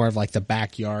thinking more of like the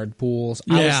backyard pools.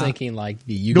 Yeah. I was thinking like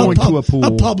going to a pool,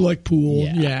 a public pool.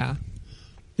 Yeah.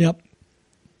 Yep.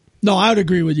 No, I would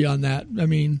agree with you on that. I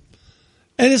mean,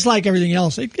 and it's like everything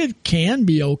else. It can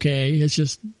be okay. It's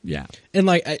just and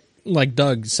like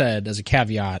Doug said, as a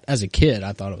caveat, as a kid,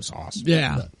 I thought it was awesome.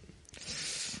 Yeah. But,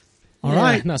 all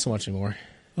right, not so much anymore.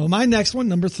 Well, my next one,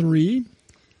 number 3.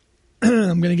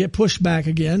 I'm going to get pushed back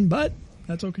again, but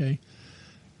that's okay.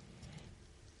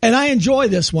 And I enjoy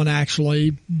this one,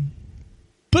 actually.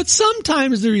 But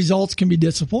sometimes the results can be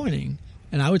disappointing.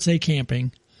 And I would say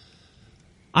camping.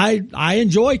 I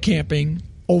enjoy camping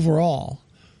overall.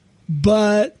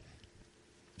 But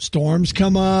storms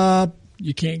come up.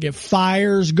 You can't get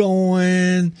fires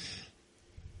going.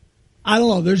 I don't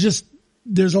know.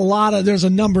 There's a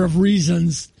number of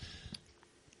reasons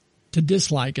to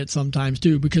dislike it sometimes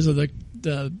too, because of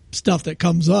the stuff that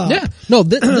comes up. Yeah. No,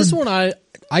 this one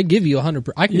I give you 100%.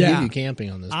 I can give you camping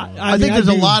on this one. I think there's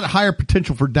a lot higher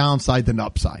potential for downside than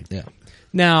upside. Yeah.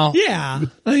 Now,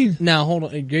 now hold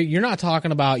on. You're not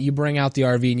talking about you bring out the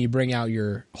RV and you bring out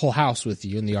your whole house with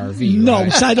you in the RV. No, right?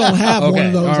 because I don't have one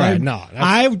of those. All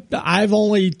right, I've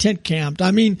only tent camped.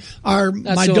 I mean, my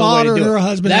the daughter only way to and do her it.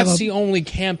 husband. That's the only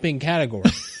camping category.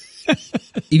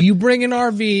 If you bring an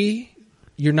RV,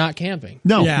 you're not camping.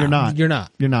 No, Yeah. you're not. You're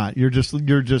not. You're not.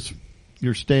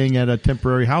 You're staying at a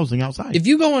temporary housing outside. If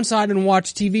you go inside and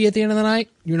watch TV at the end of the night,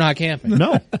 you're not camping.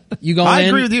 No. You go I in.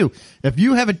 agree with you. If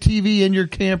you have a TV in your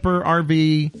camper,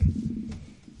 RV,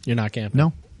 You're not camping.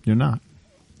 no, you're not.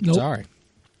 Nope. Sorry.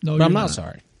 No, But I'm you're not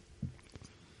sorry.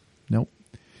 Nope.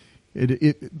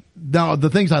 Now the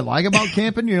things I like about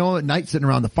camping, at night sitting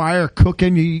around the fire,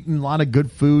 cooking, you eating a lot of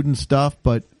good food and stuff,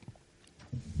 but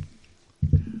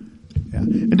yeah.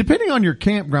 And depending on your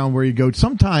campground where you go,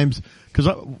 sometimes, because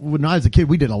when I was a kid,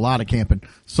 we did a lot of camping.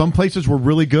 Some places were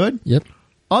really good. Yep.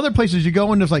 Other places you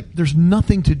go and there's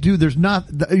nothing to do.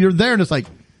 You're there and it's like,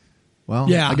 well,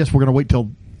 Yeah. I guess we're going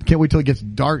to can't wait till it gets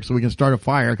dark so we can start a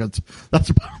fire, because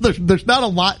there's not a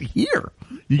lot here.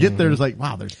 You get there, it's like,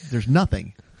 wow, there's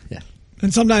nothing. Yeah.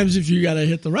 And sometimes if you got to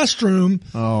hit the restroom,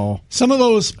 some of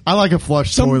those, I like a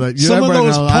flush toilet. some of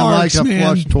those I like parks, a man.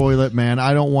 flush toilet, man.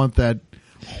 I don't want that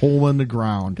hole in the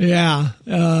ground. yeah,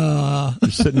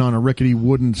 Just sitting on a rickety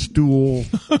wooden stool,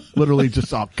 literally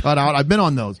just all cut out. I've been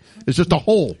on those. It's just a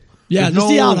hole. yeah, There's just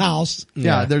the outhouse.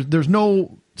 Yeah, there's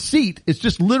no seat. It's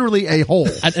just literally a hole.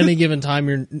 At any given time,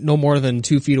 you're no more than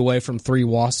 2 feet away from 3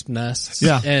 wasp nests.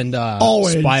 Yeah. And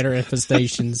Always. spider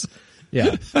infestations.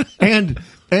 Yeah. and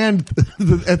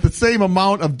at the same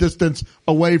amount of distance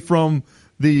away from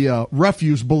the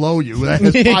refuse below you that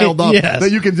has piled up, Yes. that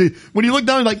you can see. When you look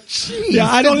down, you're like, geez. Yeah,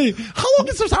 I don't even- How long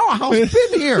has this house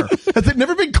been here? Has it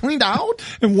never been cleaned out?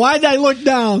 And why'd I look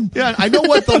down? Yeah, I know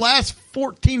what the last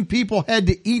 14 people had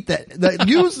to eat that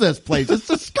use this place. It's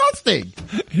disgusting.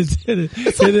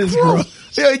 It is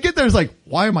gross. Yeah, you get there, it's like,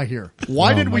 why am I here?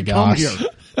 Why did my we come gosh. here?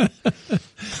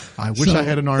 I wish I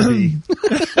had an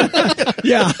RV.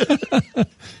 Yeah.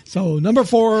 So number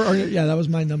 4, that was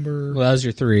my number Well, that was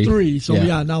your 3. 3. So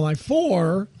now my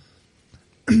 4,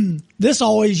 this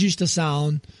always used to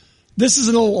sound, this is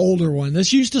an older one.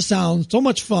 This used to sound so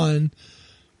much fun,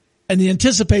 and the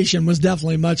anticipation was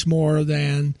definitely much more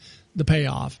than the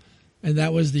payoff. And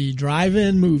that was the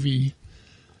drive-in movie.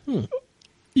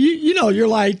 You're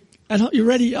like, you're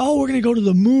ready. Oh, we're going to go to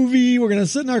the movie. We're going to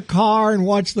sit in our car and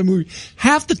watch the movie.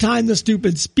 Half the time the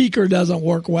stupid speaker doesn't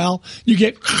work well. You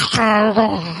get,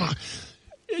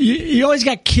 you always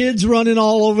got kids running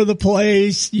all over the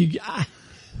place. See,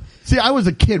 I was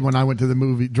a kid when I went to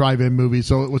the drive-in movie,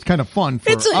 so it was kind of fun for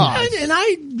us. And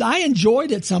I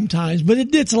enjoyed it sometimes, but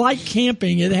it's like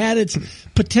camping. It had its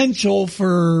potential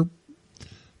for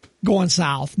going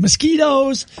south.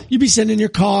 Mosquitoes, you'd be sitting in your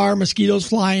car, mosquitoes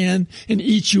fly in and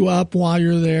eat you up while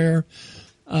you're there.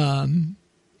 I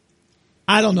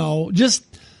don't know. Just,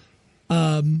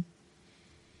 like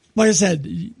I said,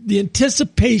 the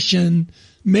anticipation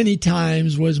many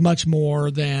times was much more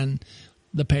than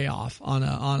the payoff on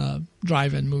a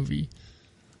drive-in movie.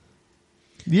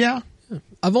 Yeah.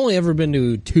 I've only ever been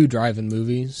to 2 drive-in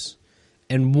movies,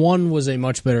 and one was a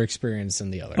much better experience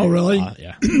than the other. Oh, really?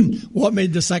 Yeah. What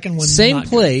made the second one Same not good?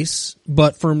 place,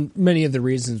 but for many of the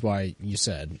reasons why you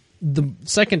said. The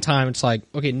second time, it's like,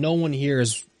 okay, no one here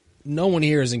is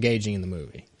engaging in the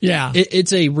movie. Yeah.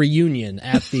 It's a reunion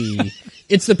at the.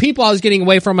 It's the people I was getting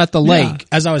away from at the lake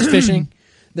as I was fishing.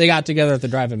 They got together at the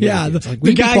drive-in movie. Yeah,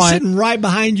 the guy sitting right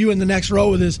behind you in the next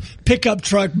row with his pickup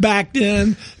truck backed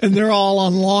in, and they're all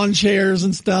on lawn chairs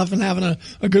and stuff and having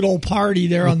a good old party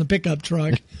there on the pickup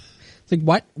truck. It's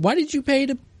like, why did you pay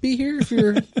to be here if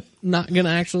you're not going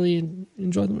to actually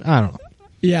enjoy the movie? I don't know.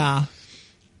 Yeah,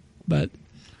 but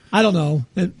I don't know.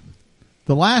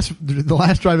 The last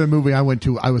drive-in movie I went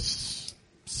to, I was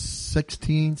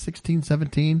 16, 17,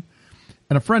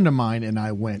 and a friend of mine and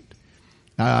I went.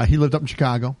 He lived up in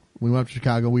Chicago. We went up to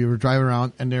Chicago. We were driving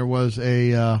around, and there was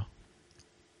a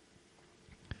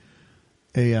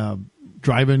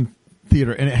drive-in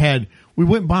theater, and we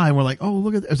went by, and we're like, oh,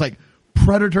 look at this. It's like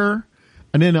Predator,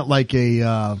 and then it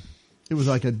was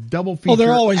like a double feature. Oh,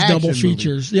 they're always action double movie.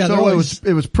 features. Yeah, so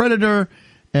it was Predator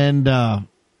and I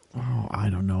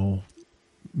don't know,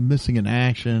 Missing in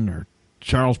Action or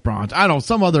Charles Bronson. I don't know,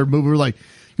 some other movie. We're like,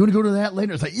 you want to go to that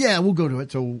later? It's like, yeah, we'll go to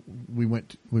it. So we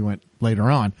went later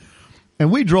on,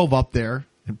 and we drove up there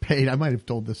and paid. I might have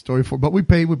told this story before, but we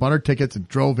paid. We bought our tickets and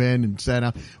drove in and sat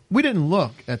down. We didn't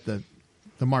look at the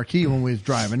marquee when we was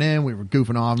driving in. We were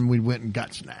goofing off, and we went and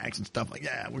got snacks and stuff like,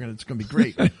 yeah, it's gonna be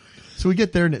great. So we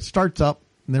get there and it starts up,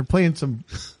 and they're playing some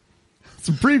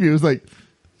previews, like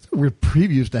weird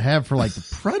previews to have for like the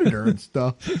Predator and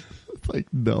stuff. It's like,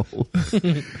 no.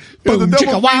 Boom,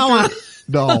 chicka, wow.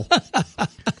 No.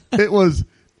 It was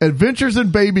Adventures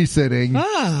in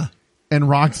Babysitting and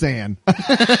Roxanne.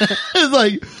 It's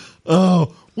like,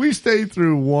 oh, we stayed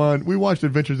through one. We watched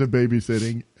Adventures in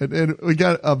Babysitting, and we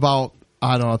got about,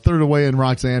 I don't know, a third away in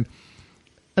Roxanne,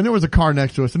 and there was a car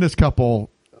next to us, and this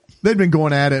couple, they'd been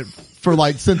going at it for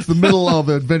like since the middle of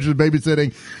Adventures in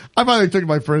Babysitting. I finally took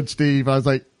my friend Steve. I was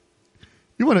like,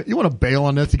 "You want to bail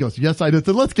on this?" He goes, "Yes, I do."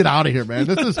 So let's get out of here, man.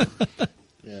 This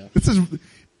is,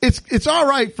 it's all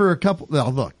right for a couple.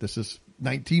 Well, look, this is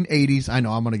 1980s. I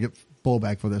know I'm going to get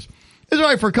blowback for this. It's all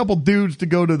right for a couple dudes to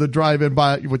go to the drive-in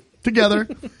together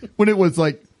when it was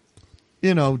like,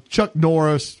 Chuck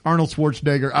Norris, Arnold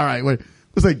Schwarzenegger. All right, wait.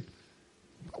 It's like,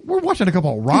 we're watching a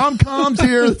couple of rom-coms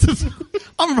here.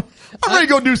 I'm ready to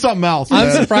go do something else. Man.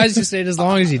 I'm surprised you stayed as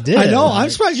long as you did. I know. I'm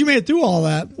surprised you made it through all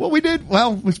that. Well, we did.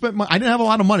 Well, we spent money. I didn't have a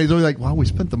lot of money. So we were like, well, we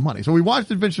spent the money. So we watched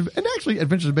Adventures in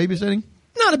Babysitting.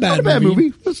 Not a bad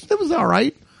movie. It was all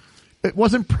right. It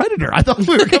wasn't Predator. I thought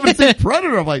we were coming to see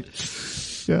Predator. I'm like,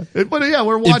 yeah. But yeah,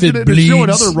 we're watching it and showing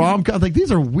other rom-coms. Like,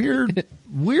 these are weird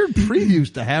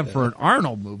previews to have for an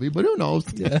Arnold movie, but who knows?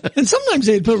 Yeah. And sometimes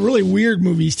they put really weird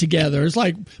movies together. It's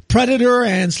like Predator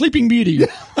and Sleeping Beauty. Yeah.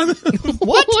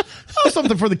 What? Oh,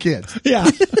 something for the kids. Yeah.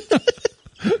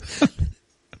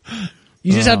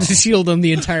 You just have to shield them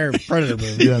the entire Predator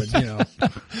movie. Yes.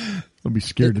 But, I'll be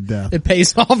scared to death. It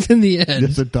pays off in the end.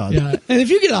 Yes, it does. Yeah. And if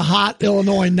you get a hot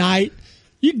Illinois night,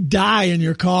 you die in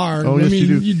your car. Oh, yes,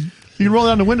 you do. You can roll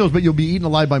down the windows, but you'll be eaten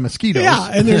alive by mosquitoes.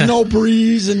 Yeah, and there's no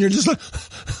breeze, and you're just like...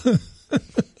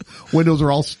 Windows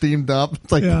are all steamed up.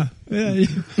 It's like, yeah.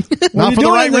 Not for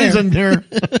the right reason here.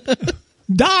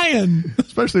 Dying.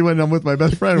 Especially when I'm with my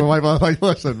best friend. My wife, I'm like,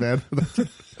 listen, man,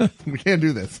 we can't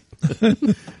do this.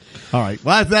 All right.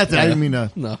 Well, that's it. I didn't mean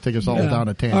to take us all down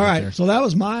a tangent. All right. There. So that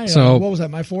was my, what was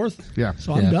that, my fourth? Yeah.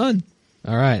 So I'm done.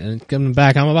 All right. And coming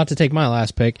back, I'm about to take my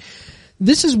last pick.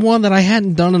 This is one that I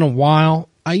hadn't done in a while.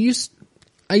 I used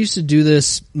to do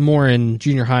this more in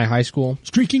junior high school.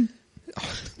 Streaking?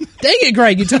 Dang it,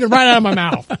 Greg. You took it right out of my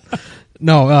mouth.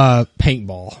 No,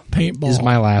 paintball. Paintball is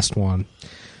my last one.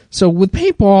 So with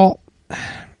paintball,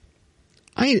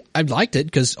 I liked it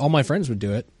because all my friends would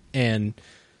do it and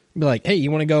be like, hey,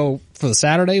 you want to go for the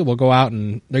Saturday? We'll go out,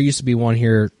 and there used to be one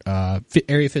here.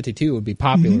 Area 52 would be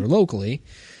popular locally.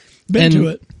 Been to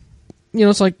it.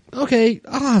 It's like, okay,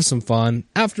 I'll have some fun.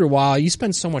 After a while, you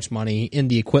spend so much money in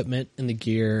the equipment, in the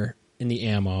gear, in the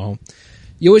ammo.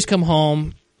 You always come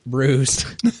home bruised,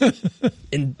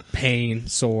 in pain,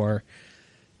 sore.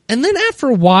 And then after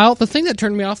a while, the thing that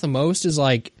turned me off the most is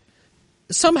like,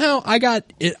 somehow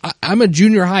I'm a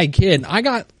junior high kid, and I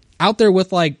got out there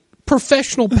with like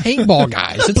professional paintball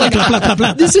guys. It's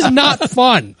like, this is not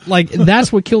fun. Like,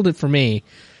 that's what killed it for me.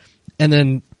 And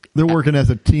then they're working as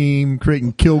a team,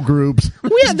 creating kill groups.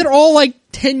 Well, yeah, they're all like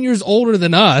 10 years older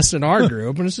than us in our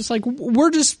group, and it's just like, we're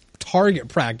just target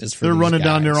practice for They're these running guys.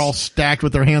 down there all stacked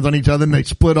with their hands on each other, and they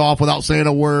split off without saying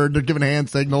a word. They're giving hand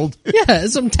signals. Yeah,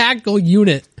 it's some tactical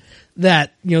unit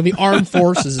that, the armed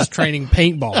forces is training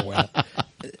paintball with.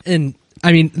 And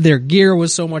I mean, their gear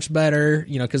was so much better,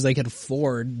 because they could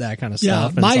afford that kind of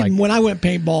stuff. Yeah, when I went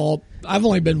paintball, I've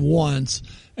only been once,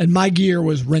 and my gear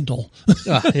was rental.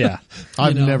 Yeah.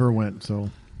 I've never went, so.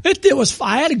 It was,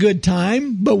 I had a good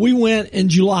time, but we went in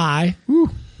July,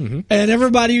 and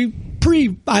everybody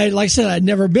like I said, I'd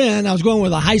never been. I was going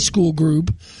with a high school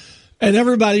group, and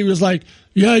everybody was like,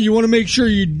 yeah, you want to make sure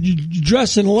you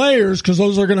dress in layers because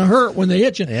those are going to hurt when they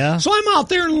hit you. Yeah. So I'm out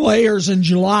there in layers in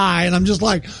July, and I'm just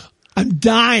like, I'm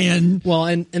dying. Well,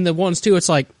 and the ones too, it's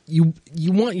like you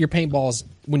want your paintballs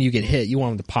when you get hit, you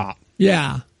want them to pop.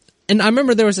 Yeah. And I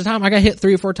remember there was a time I got hit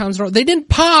 3 or 4 times in a row. They didn't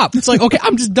pop. It's like, okay,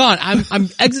 I'm just done. I'm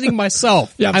exiting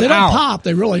myself. Yeah, if I'm they don't out. pop,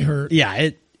 they really hurt. Yeah,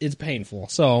 it's painful.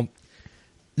 So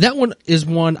that one is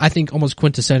one I think almost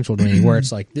quintessential to me, where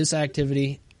it's like, this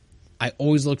activity, I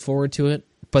always look forward to it,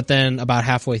 but then about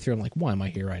halfway through, I'm like, why am I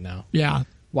here right now? Yeah.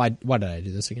 Why did I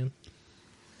do this again?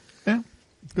 Yeah,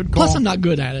 good call. Plus, I'm not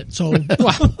good at it, so.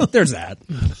 Well, there's that.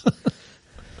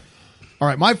 All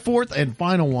right, my fourth and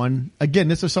final one. Again,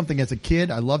 this is something as a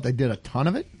kid I loved. I did a ton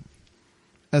of it.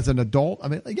 As an adult, I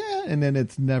mean, and then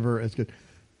it's never as good.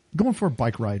 Going for a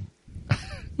bike ride.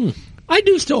 I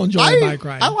do still enjoy a bike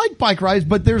ride. I like bike rides,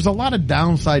 but there's a lot of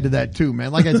downside to that too,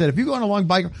 man. Like I said, if you go on a long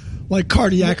bike, like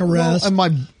cardiac arrest, and my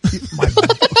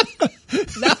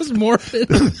that was morbid.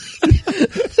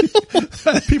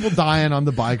 people dying on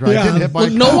the bike ride, Yeah. getting hit by a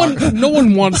No car.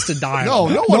 one wants to die. No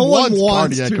on one one wants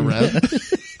wants cardiac to.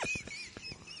 arrest.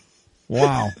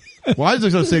 Wow. Well, I was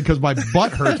just going to say because my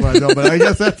butt hurts when I go, but I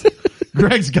guess that's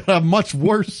Greg's got a much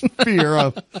worse fear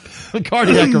of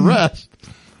cardiac arrest.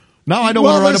 Now I don't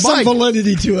want to ride a bike. There's some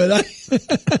validity to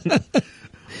it.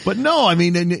 But no, I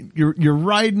mean, and you're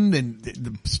riding and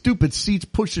the stupid seats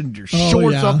pushing your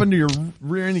shorts yeah. up into your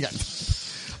rear end.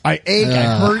 I ache,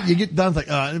 I hurt. You get done. It's like,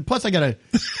 and plus I gotta,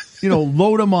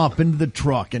 load them up into the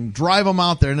truck and drive them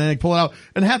out there, and then I pull it out.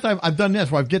 And half the time I've done this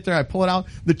where I get there, I pull it out,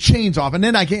 the chain's off, and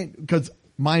then I can't because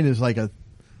mine is like a,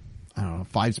 I don't know,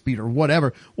 5-speed or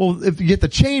whatever. Well, if you get the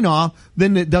chain off,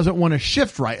 then it doesn't want to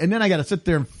shift right, and then I got to sit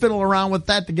there and fiddle around with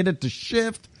that to get it to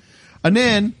shift, and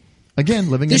then. Again,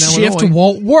 living in Illinois. This shift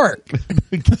won't work.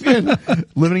 Again,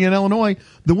 living in Illinois,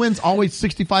 the wind's always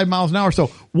 65 miles an hour. So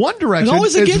one direction It's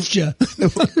always against you.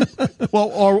 Well,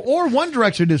 or one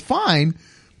direction is fine,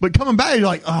 but coming back, you're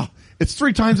like, oh, it's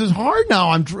 3 times as hard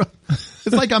now. It's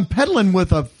like I'm pedaling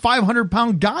with a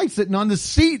 500-pound guy sitting on the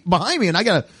seat behind me, and I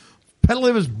got to pedal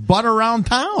his butt around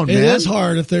town. It man. is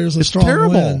hard if there's a strong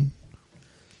terrible. wind.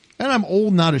 And I'm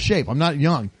old and out of shape. I'm not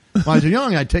young. When I was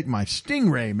young, I'd take my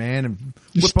Stingray, man, and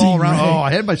Your whip all around. Stingray. Oh,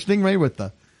 I had my Stingray with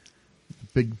the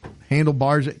big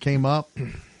handlebars that came up. I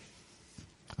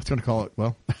was going to call it,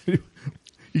 well, you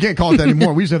can't call it that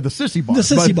anymore. We used to have the sissy bar. The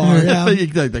sissy bar, yeah.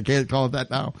 They can't call it that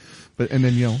now. And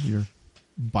then, your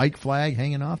bike flag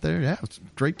hanging off there. Yeah, it's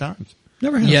great times.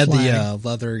 Never had You a had flag. the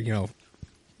leather,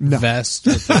 No. vest.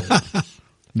 With the,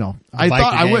 No. I Bike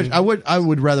thought, gang. I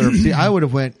would rather have seen, I would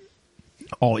have went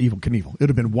all Evel Knievel. It would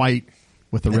have been white.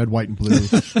 With the red, white, and blue.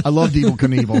 I loved Evel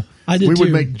Knievel. I did We would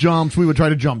too. make jumps. We would try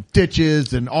to jump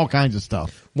ditches and all kinds of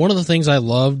stuff. one of the things I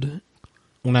loved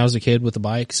when I was a kid with the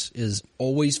bikes is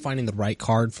always finding the right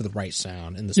card for the right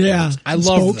sound in the spokes. Yeah, I the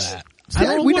love spokes. that. See, I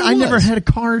don't know what it I never was. had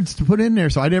cards to put in there,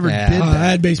 so I never Yeah. did I that.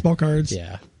 had baseball cards.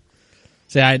 Yeah.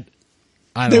 See, I They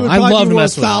don't would know. I probably love be to worth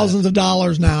mess with that. thousands of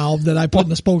dollars now that I put in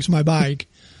the spokes of my bike.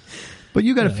 But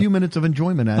you got a few minutes of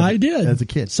enjoyment I did. as a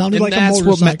kid. Sounded And like a that's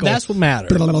motorcycle. that's what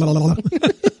matters.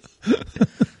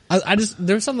 I just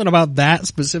there's something about that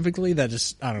specifically that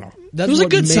just I don't know. That's It was a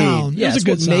what good made, sound. It Yeah, was a it's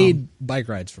good what sound. made bike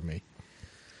rides for me.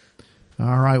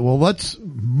 All right, well, let's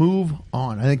move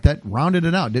on. I think that rounded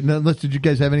it out. Did you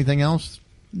guys have anything else?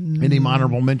 Any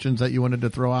honorable mentions that you wanted to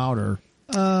throw out? Or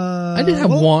I did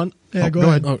have one. Yeah, go go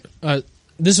ahead. Oh,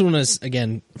 this one is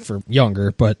again for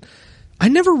younger, but I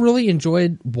never really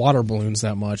enjoyed water balloons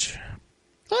that much.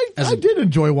 I did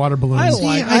enjoy water balloons.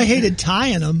 I hated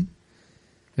tying them.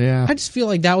 Yeah. I just feel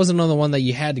like that was another one that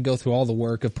you had to go through all the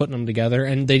work of putting them together,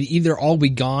 and they'd either all be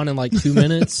gone in like 2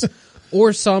 minutes,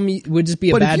 or some would just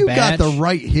be a But bad if you batch. got the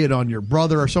right hit on your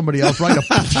brother or somebody else, right,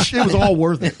 it was all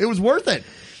worth it. It was worth it.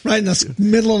 Right in the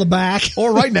middle of the back.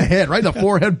 Or right in the head, right in the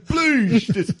forehead. Please.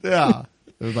 Yeah.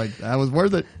 It was like, that was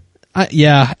worth it.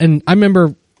 Yeah, and I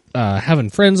remember having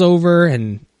friends over,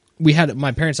 and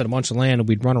my parents had a bunch of land, and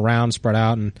we'd run around, spread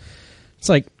out, and it's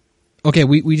like, okay,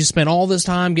 we just spent all this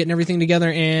time getting everything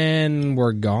together, and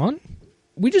we're gone.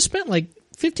 We just spent like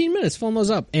 15 minutes filling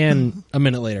those up, and a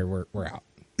minute later we're out.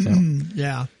 So.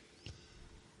 Yeah.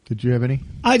 Did you have any?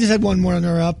 I just had one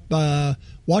runner up,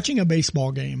 watching a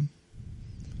baseball game.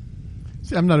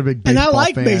 See, I'm not a big And baseball I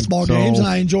like fan, baseball so games, and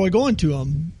I enjoy going to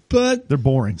them. But they're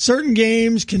boring. certain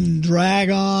games can drag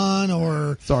on,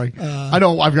 or Sorry. I've got a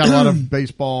lot of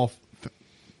baseball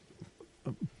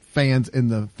fans in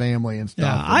the family and stuff.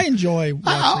 yeah, I enjoy. Watching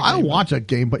I the game. watch a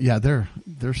game, but yeah, they're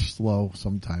slow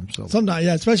sometimes. So Sometimes,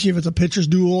 yeah, especially if it's a pitcher's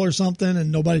duel or something,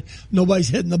 and nobody's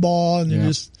hitting the ball, and you're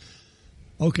just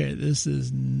okay. This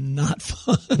is not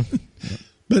fun.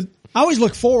 But I always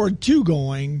look forward to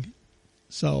going,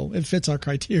 so it fits our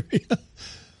criteria.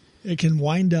 It can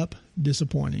wind up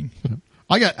disappointing.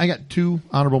 I got 2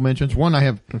 honorable mentions. One, I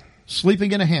have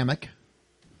sleeping in a hammock.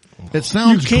 It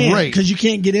sounds great. Because you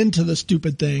can't get into the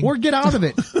stupid thing. Or get out of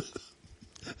it.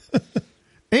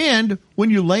 And when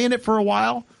you lay in it for a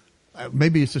while,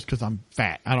 maybe it's just because I'm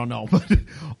fat. I don't know. But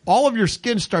all of your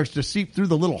skin starts to seep through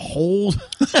the little holes.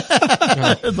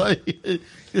 I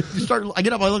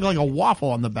get up, I look like a waffle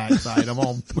on the backside. I'm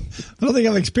all. I don't think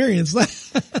I've experienced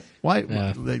that. Why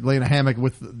they lay in a hammock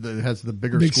with has the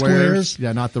big squares?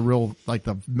 Yeah, not the real like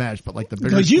the mesh, but like the bigger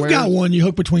squares. Because you've got one you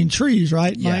hook between trees,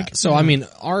 right, yeah. Mike? So I mean,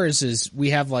 ours is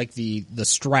we have like the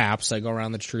straps that go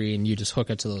around the tree, and you just hook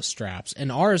it to those straps.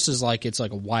 And ours is like it's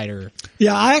like a wider.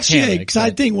 Yeah, I actually because I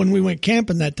think when we went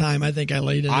camping that time, I think I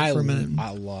laid in it for a minute.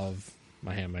 I love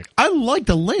my hammock. I like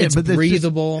to lay it, it's but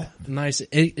breathable, nice,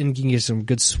 and you can get some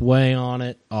good sway on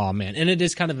it. Oh man, and it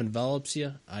just kind of envelops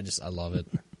you. I love it.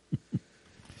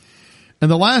 And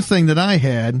the last thing that I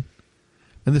had,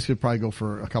 and this could probably go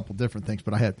for a couple different things,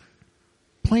 but I had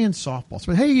playing softball.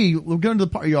 So, hey, we're going to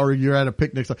the party, or you're at a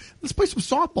picnic. So, let's play some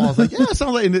softball. I was like, yeah, it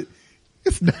sounds like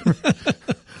it's never.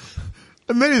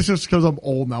 And maybe it's just because I'm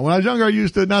old now. When I was younger, I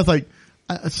used to, and I was like,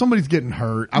 somebody's getting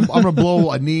hurt. I'm going to blow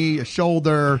a knee, a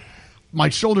shoulder. My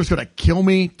shoulder's going to kill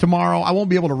me tomorrow. I won't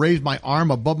be able to raise my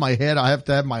arm above my head. I have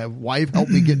to have my wife help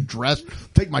me get dressed,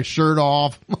 take my shirt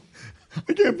off.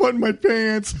 I can't button my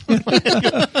pants. I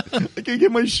can't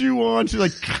get my shoe on. She's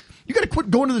like, you got to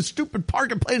quit going to the stupid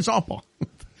park and playing softball.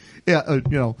 Yeah,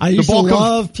 I used to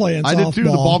love playing softball. I did too.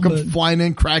 The ball comes flying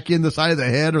in, crack you in the side of the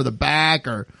head or the back,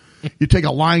 or you take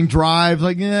a line drive.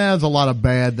 Like, yeah, there's a lot of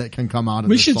bad that can come out of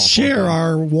We should share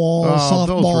our wall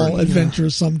softball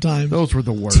adventures sometime. Those were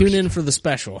the worst. Tune in for the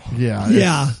special.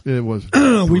 Yeah. It was.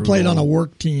 We played on a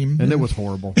work team. And it was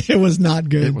horrible. It was not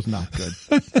good. It was not good.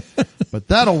 But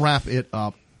that'll wrap it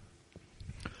up.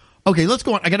 Okay, let's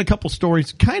go on. I got a couple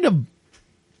stories, kind of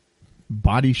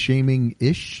body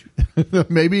shaming-ish,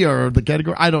 maybe, or the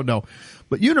category. I don't know.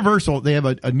 But Universal, they have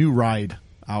a new ride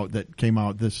out that came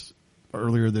out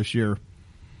earlier this year.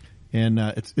 And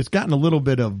it's gotten a little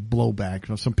bit of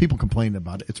blowback. Some people complaining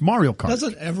about it. It's Mario Kart.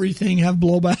 Doesn't everything have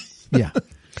blowback? Yeah.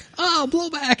 Oh,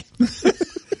 blowback.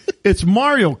 It's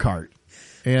Mario Kart.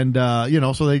 And,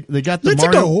 so they got the Let's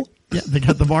Mario. Go. Yeah, they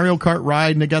got the Mario Kart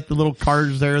ride, and they got the little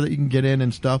cars there that you can get in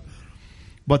and stuff.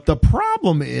 But the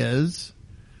problem is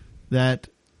that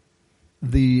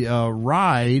the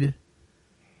ride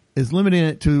is limiting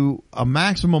it to a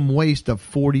maximum waist of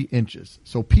 40 inches.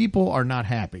 So people are not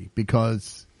happy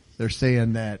because they're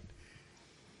saying that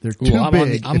they're too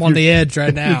big. I'm on the edge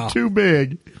right now. Too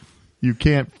big. You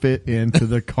can't fit into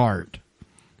the cart.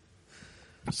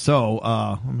 So,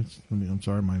 I'm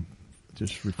sorry,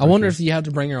 I wonder if you have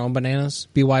to bring your own bananas.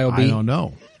 BYOB. I don't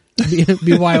know.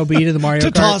 BYOB to the Mario Kart.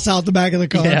 To toss out the back of the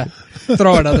car. Yeah.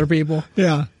 Throw at other people.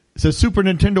 Yeah. It says Super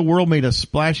Nintendo World made a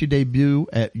splashy debut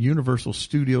at Universal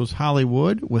Studios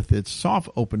Hollywood with its soft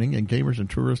opening, and gamers and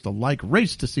tourists alike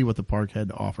raced to see what the park had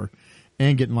to offer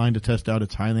and get in line to test out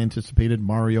its highly anticipated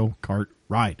Mario Kart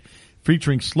ride.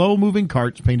 Featuring slow-moving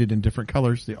carts painted in different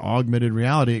colors, the augmented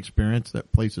reality experience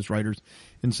that places riders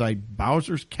inside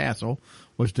Bowser's castle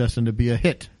was destined to be a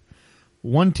hit.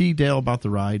 One detail about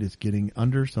the ride is getting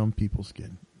under some people's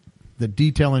skin. The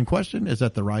detail in question is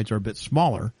that the rides are a bit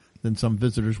smaller than some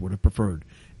visitors would have preferred,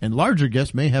 and larger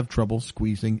guests may have trouble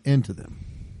squeezing into them.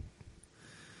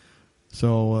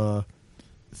 So,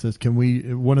 it says,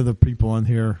 one of the people on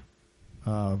here,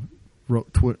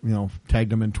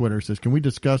 tagged them in Twitter, says, can we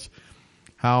discuss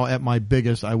how at my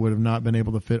biggest I would have not been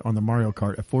able to fit on the Mario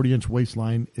Kart? A 40-inch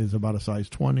waistline is about a size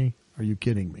 20. Are you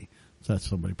kidding me? So that's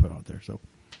somebody put out there. So,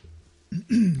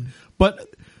 but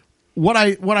what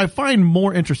I find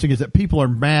more interesting is that people are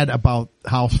mad about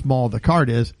how small the cart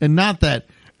is, and not that,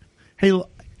 hey,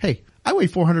 I weigh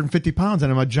 450 pounds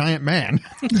and I'm a giant man.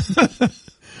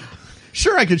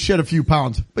 Sure, I could shed a few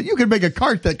pounds, but you could make a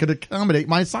cart that could accommodate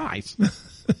my size.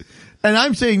 And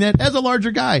I'm saying that as a larger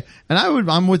guy, and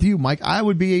I'm with you, Mike. I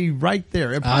would be right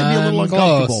there. It'd probably be a little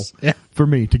uncomfortable for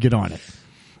me to get on it.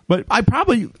 But I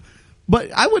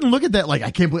wouldn't look at that like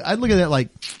I can't believe. I'd look at that like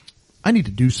I need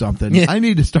to do something. Yeah. I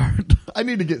need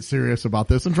to get serious about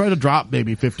this and try to drop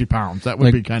maybe 50 pounds. That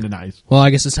would be kind of nice. Well,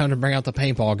 I guess it's time to bring out the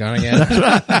paintball gun again.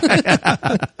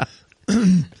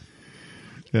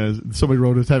 Yeah, somebody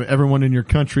wrote us, having everyone in your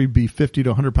country be 50 to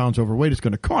 100 pounds overweight is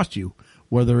going to cost you,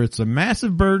 whether it's a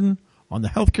massive burden on the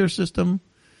healthcare system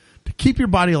to keep your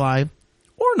body alive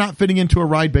or not fitting into a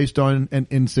ride based on an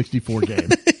N64 game.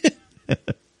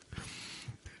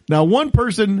 Now, one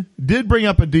person did bring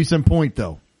up a decent point,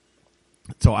 though.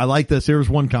 So I like this. Here's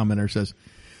one commenter says,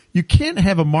 you can't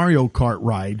have a Mario Kart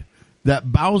ride that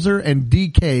Bowser and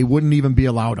DK wouldn't even be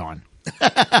allowed on. So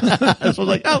I was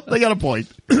like, oh, they got a point.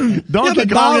 Donkey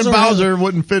Kong and Bowser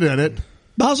wouldn't fit in it.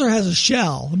 Bowser has a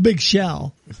big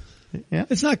shell. Yeah.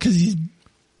 It's not because he's...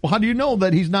 Well, how do you know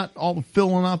that he's not all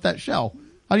filling out that shell?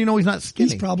 How do you know he's not skinny?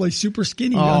 He's probably super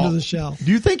skinny under the shell.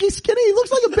 Do you think he's skinny? He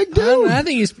looks like a big dude. I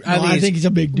think he's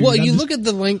a big dude. Well, you look at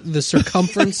the length, the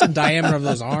circumference and diameter of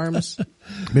those arms.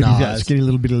 Maybe he's got a skinny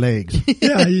little bit of legs.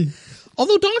 Yeah.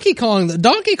 Although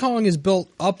Donkey Kong is built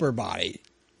upper body.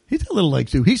 He's got little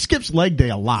legs too. He skips leg day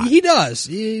a lot. He does.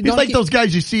 He's like those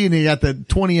guys you see and they got the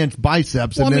 20-inch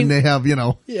biceps and then they have,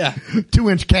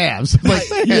 2-inch calves.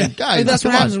 Like, man, guys, that's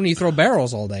what happens when you throw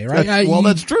barrels all day, right?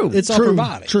 That's true. It's upper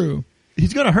body. True.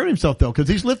 He's going to hurt himself though because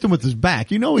he's lifting with his back.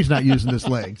 He's not using his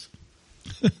legs.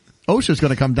 OSHA's going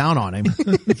to come down on him.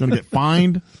 He's going to get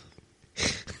fined.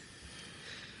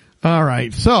 All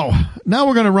right. So now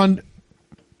we're going to run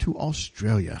to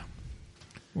Australia.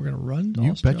 We're going to run to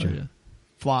you Australia. Betcha.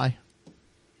 Fly.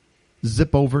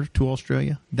 Zip over to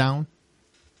Australia. Down.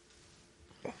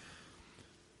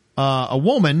 A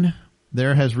woman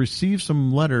there has received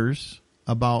some letters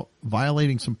about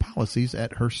violating some policies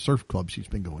at her surf club she's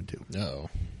been going to. Oh.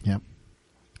 Yep.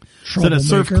 Said a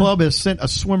surf club has sent a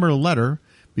swimmer a letter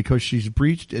because she's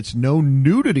breached its no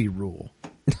nudity rule.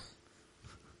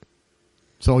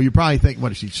 So you probably think,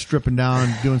 what is she stripping down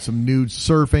and doing some nude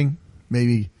surfing?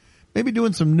 Maybe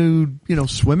doing some nude,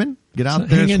 swimming. Get out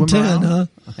there, hanging swim 10, around.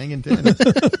 huh? Hanging 10.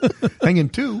 Hanging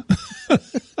 2.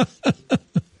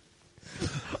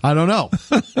 I don't know.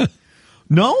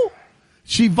 No,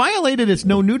 she violated its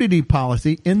no nudity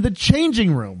policy in the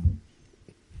changing room.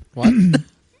 What?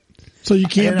 So you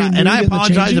can't be nude and I in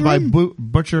apologize the if I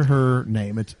butcher her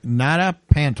name. It's Nada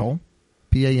Pantle,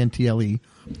 Pantle.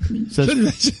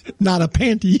 Says not a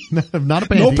panty. Not a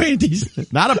panty. No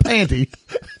panties. Not a panty.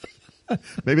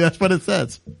 Maybe that's what it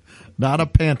says. Not a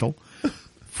pantle.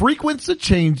 Frequents the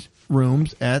change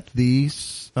rooms at the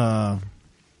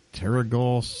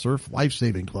Terrigal Surf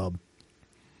Lifesaving Club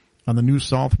on the New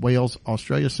South Wales,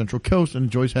 Australia Central Coast and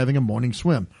enjoys having a morning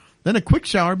swim. Then a quick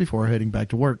shower before heading back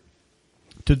to work.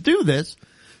 To do this,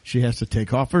 she has to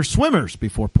take off her swimmers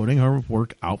before putting her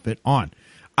work outfit on.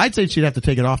 I'd say she'd have to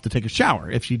take it off to take a shower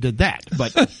if she did that,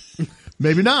 but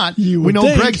maybe not. We know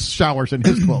think. Greg showers in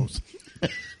his clothes.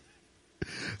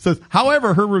 Says,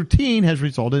 however, her routine has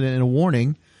resulted in a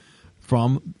warning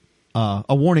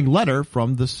letter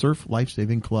from the Surf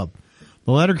Lifesaving Club.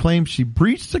 The letter claims she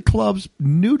breached the club's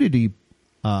nudity.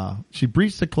 She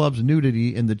breached the club's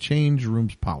nudity in the change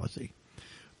rooms policy,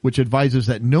 which advises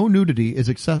that no nudity is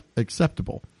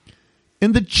acceptable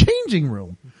in the changing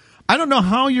room. I don't know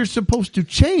how you're supposed to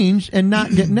change and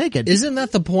not get naked. Isn't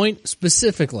that the point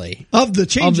specifically of the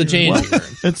changing room?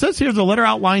 It says here the letter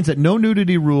outlines that no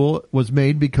nudity rule was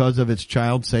made because of its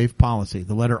child safe policy.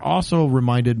 The letter also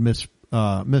reminded Miss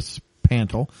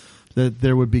Pantle that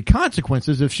there would be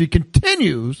consequences if she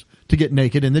continues to get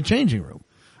naked in the changing room.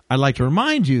 I'd like to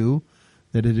remind you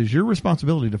that it is your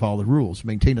responsibility to follow the rules,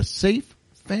 maintain a safe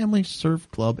family surf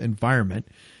club environment,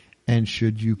 and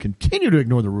should you continue to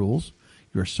ignore the rules,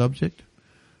 you're subject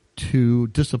to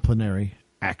disciplinary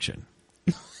action.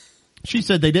 She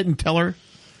said they didn't tell her.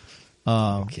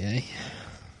 Okay.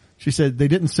 She said they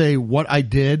didn't say what I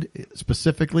did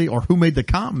specifically or who made the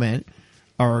comment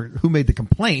or who made the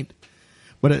complaint,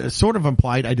 but it sort of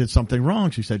implied I did something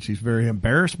wrong. She said she's very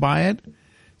embarrassed by it.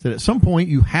 That at some point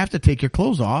you have to take your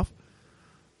clothes off.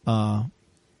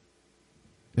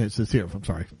 It says here, I'm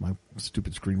sorry, my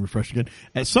stupid screen refreshed again.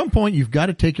 At some point, you've got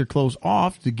to take your clothes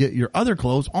off to get your other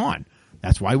clothes on.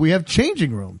 That's why we have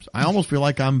changing rooms. I almost feel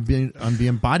like I'm being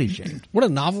body shamed. What a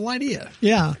novel idea.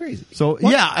 Yeah. Crazy. So,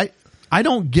 I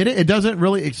don't get it. It doesn't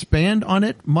really expand on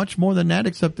it much more than that,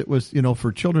 except it was,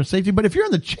 for children's safety. But if you're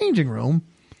in the changing room,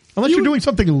 unless you're doing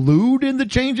something lewd in the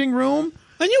changing room.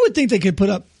 And you would think they could put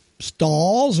up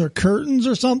stalls or curtains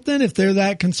or something if they're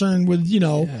that concerned with,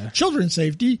 children's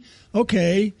safety.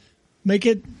 Okay, make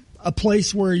it a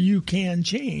place where you can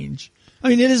change. I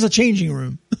mean, it is a changing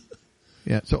room.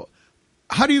 Yeah. So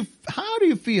how do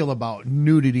you feel about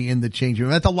nudity in the changing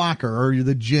room at the locker or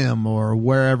the gym or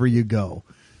wherever you go?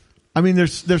 I mean,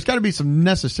 there's got to be some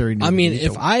necessary nudity. I mean,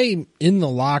 if I'm in the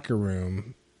locker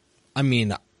room, I'm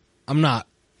not.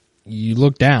 You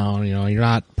look down, you're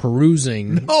not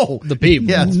perusing the people.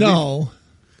 Yes, no.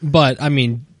 But,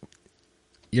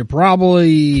 you're probably...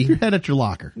 Your head at your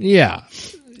locker. Yeah.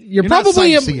 You're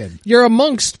probably... You're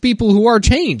amongst people who are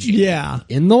changing. Yeah.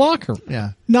 In the locker room.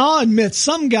 Yeah. Now, I'll admit,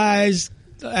 some guys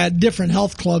at different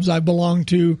health clubs I belong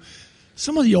to,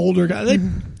 some of the older guys,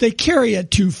 they carry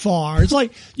it too far. It's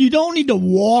like, you don't need to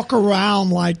walk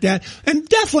around like that. And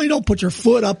definitely don't put your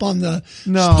foot up on the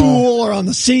stool or on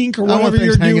the sink or whatever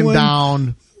you're doing.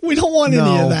 Down. We don't want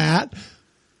any of that.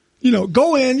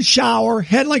 Go in, shower,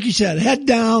 like you said, head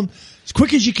down as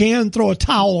quick as you can, throw a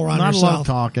towel around yourself. Not a lot of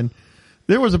talking.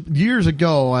 There was years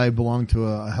ago, I belonged to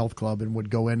a health club and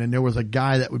would go in, and there was a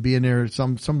guy that would be in there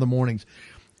some of the mornings.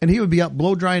 And he would be up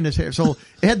blow drying his hair. So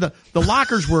it had the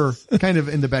lockers were kind of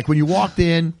in the back. When you walked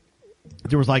in,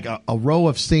 there was like a row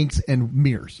of sinks and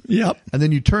mirrors. Yep. And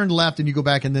then you turned left and you go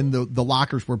back, and then the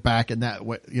lockers were back and that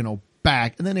way,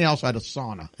 back. And then they also had a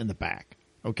sauna in the back.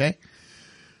 Okay.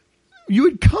 You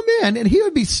would come in and he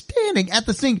would be standing at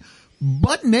the sink,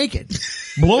 butt naked,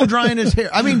 blow drying his hair.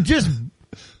 I mean, just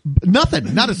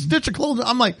nothing, not a stitch of clothes.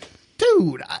 I'm like,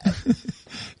 dude,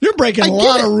 you're breaking a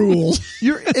lot of rules.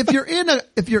 If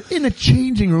you're in a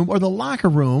changing room or the locker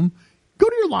room, go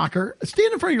to your locker,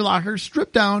 stand in front of your locker,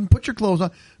 strip down, put your clothes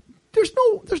on. There's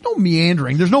no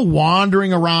meandering. There's no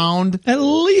wandering around. At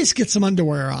least get some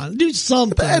underwear on. Do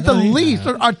something. At the least,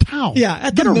 or a towel. Yeah,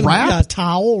 at the minimum. Get a wrap. Yeah, a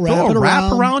towel. Wrap it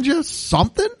wrap around you.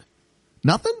 Something.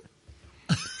 Nothing.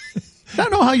 I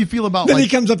don't know how you feel about. Then he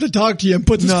comes up to talk to you and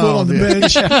puts his foot on the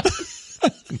bench.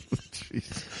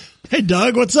 Hey,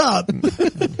 Doug, what's up?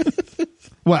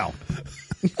 Well,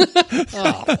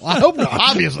 I hope not.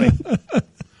 Obviously.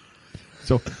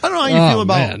 So I don't know how you feel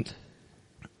about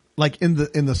like in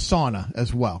the sauna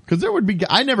as well, because there would be.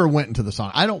 I never went into the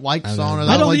sauna. I don't like saunas.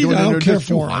 I don't like either. going I don't care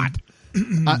for it.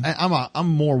 I'm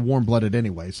more warm blooded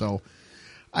anyway. So,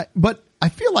 but I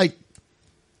feel like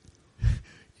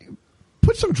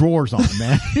put some drawers on,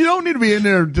 man. You don't need to be in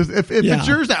there. Just if it's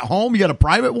yours at home, you got a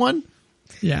private one.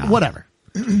 Yeah, whatever.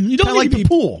 You don't need like the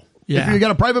pool. Yeah. If you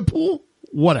got a private pool,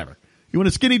 whatever. You want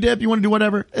a skinny dip, you want to do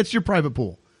whatever. It's your private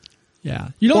pool. Yeah,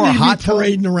 you don't need to be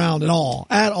parading around at all.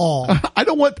 I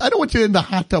don't want you in the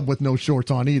hot tub with no shorts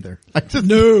on either. I just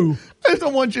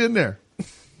don't want you in there.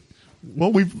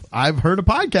 Well, I've heard a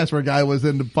podcast where a guy was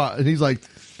in the pot and he's like,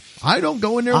 I don't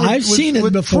go in there. I've seen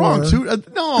it before. Trunks.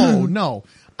 No.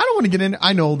 I don't want to get in.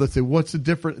 I know this. What's the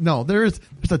difference? No, there's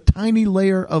a tiny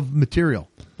layer of material.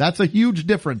 That's a huge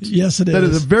difference. Yes, it is. That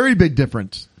is a very big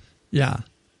difference. Yeah.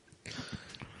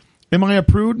 Am I a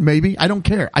prude? Maybe. I don't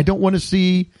care. I don't want to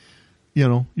see,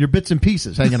 your bits and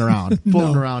pieces hanging around,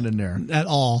 floating around in there. At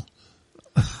all.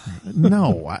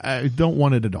 No, I don't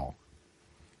want it at all.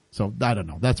 So I don't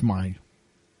know. That's my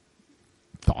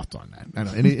thoughts on that. I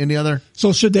don't know. Any other?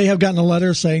 So should they have gotten a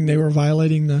letter saying they were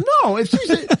violating the? No,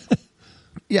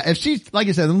 if she's like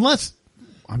I said, unless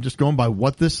I'm just going by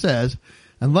what this says,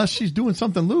 unless she's doing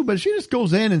something lewd, but she just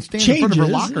goes in and stands in front of her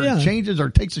locker and changes or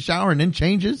takes a shower and then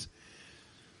changes.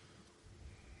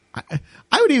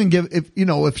 I would even give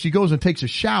if she goes and takes a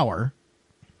shower,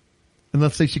 and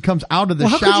let's say she comes out of the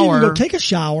shower. How could you even go take a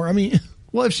shower? I mean,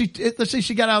 well, let's say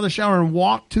she got out of the shower and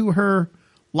walked to her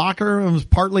locker and was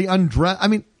partly undressed. I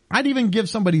mean, I'd even give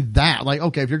somebody that. Like,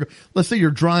 okay, let's say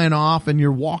you're drying off and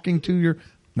you're walking to your.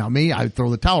 Now me, I'd throw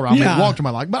the towel around me and walk to my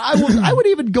locker, but I would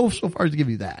even go so far as to give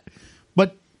you that.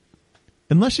 But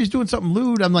unless she's doing something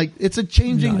lewd, I'm like, it's a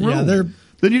changing room. Yeah,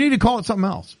 then you need to call it something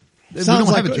else. Sounds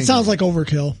like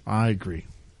overkill. I agree.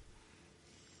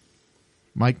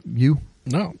 Mike, you?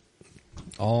 No.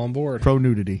 All on board. Pro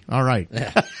nudity. All right.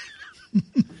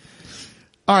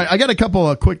 All right. I got a couple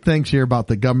of quick things here about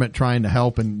the government trying to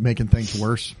help and making things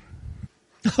worse.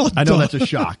 I know that's a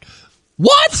shock.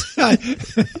 What?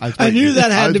 I knew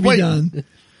that had to be done.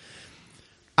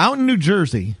 Out in New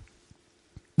Jersey,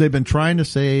 they've been trying to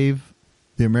save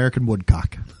the American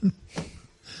woodcock.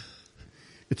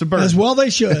 It's a bird. As well they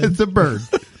should. It's a bird.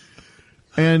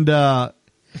 And the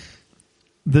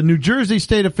New Jersey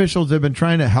state officials have been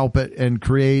trying to help it and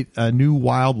create a new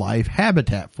wildlife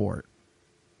habitat for it.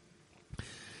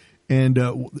 And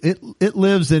it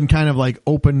lives in kind of like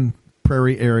open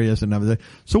prairie areas and everything.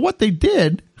 So what they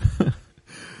did,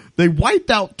 they wiped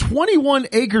out 21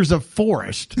 acres of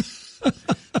forest,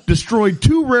 destroyed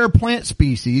 2 rare plant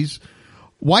species,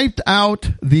 wiped out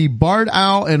the barred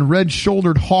owl and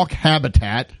red-shouldered hawk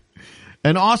habitat,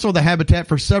 and also the habitat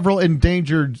for several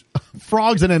endangered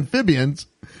frogs and amphibians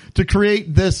to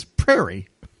create this prairie.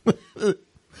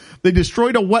 They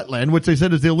destroyed a wetland, which they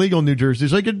said is illegal in New Jersey,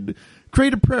 so they could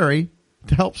create a prairie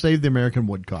to help save the American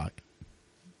woodcock.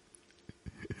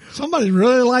 Somebody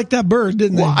really liked that bird,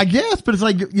 didn't they? Well, I guess, but it's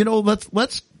like,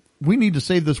 we need to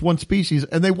save this one species,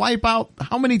 and they wipe out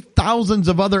how many thousands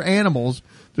of other animals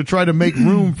to try to make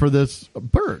room for this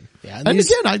bird. Yeah, and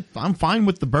again, I'm fine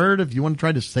with the bird if you want to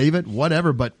try to save it,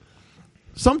 whatever, but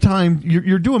sometimes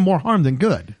you're doing more harm than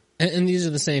good. And these are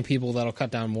the same people that'll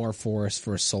cut down more forest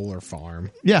for a solar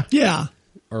farm. Yeah. Yeah.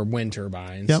 Or wind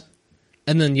turbines. Yep.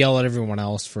 And then yell at everyone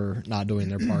else for not doing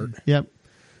their part. Yep.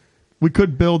 We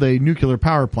could build a nuclear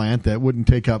power plant that wouldn't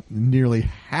take up nearly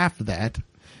half of that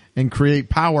and create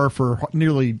power for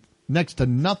nearly next to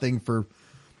nothing for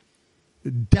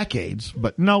decades.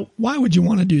 But no. Why would you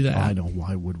want to do that? I don't.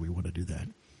 Why would we want to do that?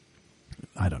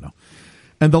 I don't know.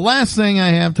 And the last thing I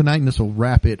have tonight, and this will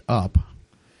wrap it up,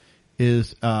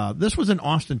 is this was in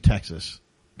Austin, Texas.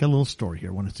 Got a little story here.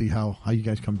 I want to see how you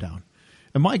guys come down.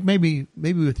 And Mike, maybe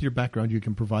with your background, you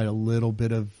can provide a little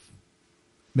bit of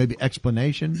maybe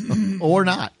explanation or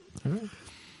not.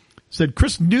 Said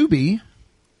Chris Newby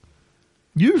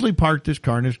usually parked his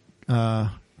car in his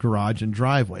garage and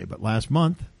driveway, but last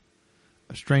month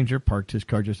a stranger parked his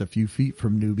car just a few feet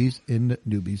from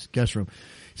Newby's guest room.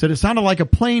 He said it sounded like a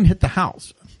plane hit the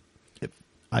house.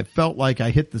 I felt like I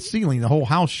hit the ceiling. The whole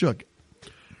house shook.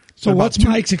 So what's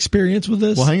Mike's experience with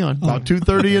this? Well, hang on. About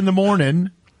 2:30 in the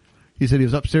morning, he said he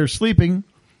was upstairs sleeping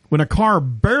when a car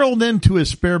barreled into his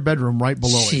spare bedroom right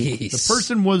below him. The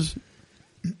person was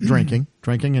drinking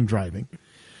and driving.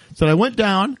 Said I went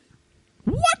down.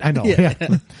 What? I know. Yeah.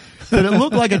 Said it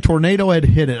looked like a tornado had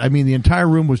hit it. I mean, the entire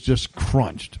room was just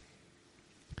crunched.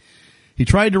 He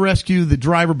tried to rescue the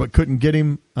driver, but couldn't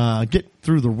get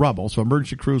through the rubble. So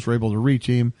emergency crews were able to reach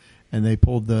him, and they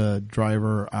pulled the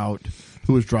driver out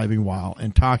who was driving while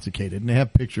intoxicated. And they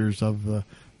have pictures of the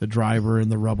driver in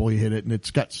the rubble. He hit it, and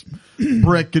it's got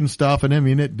brick and stuff. And I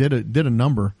mean, it did a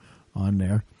number on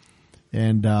there.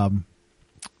 And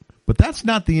but that's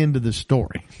not the end of the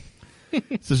story.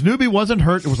 It says Newby wasn't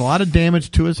hurt. There was a lot of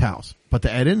damage to his house, but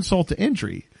to add insult to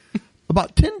injury,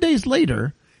 about 10 days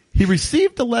later, he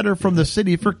received a letter from the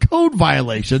city for code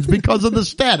violations because of the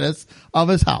status of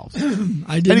his house.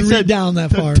 I didn't read down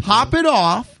that far. To top it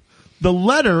off, the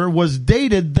letter was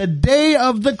dated the day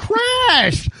of the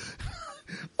crash.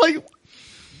 Like,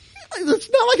 it's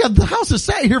not like the house has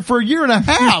sat here for a year and a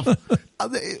half.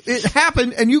 It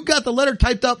happened, and you got the letter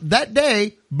typed up that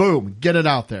day. Boom, get it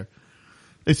out there.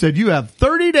 They said you have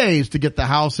 30 days to get the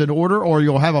house in order, or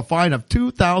you'll have a fine of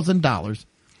 $2,000.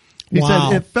 He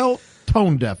said it felt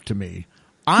tone deaf to me.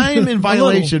 I'm in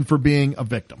violation for being a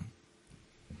victim.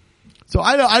 So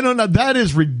I don't know. That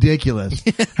is ridiculous.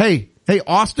 Hey,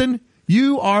 Austin,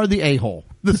 you are the a-hole.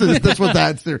 This is what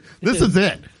that's there. This is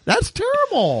it. That's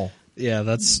terrible. Yeah,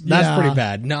 that's pretty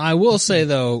bad. Now, I will say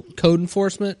though, code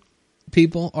enforcement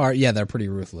people they're pretty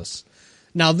ruthless.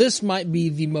 Now, this might be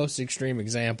the most extreme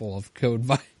example of code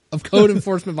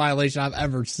enforcement violation I've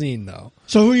ever seen, though.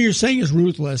 So, who you're saying is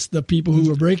ruthless? The people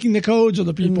who are breaking the codes, or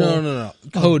the people? No.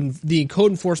 The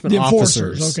code enforcement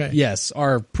officers, okay, yes,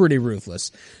 are pretty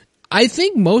ruthless. I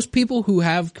think most people who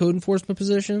have code enforcement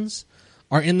positions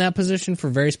are in that position for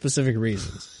very specific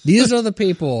reasons. These are the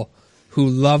people who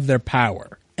love their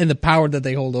power and the power that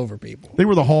they hold over people. They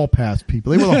were the hall pass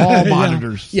people. They were the hall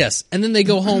monitors. Yes. And then they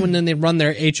go home and then they run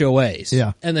their HOAs.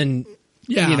 Yeah. And then,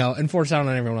 enforce out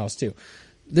on everyone else too.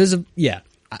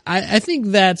 I think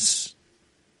that's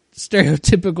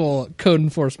stereotypical code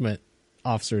enforcement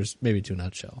officers, maybe to a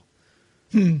nutshell.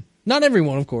 Not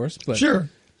everyone, of course, but. Sure.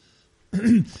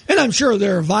 And I'm sure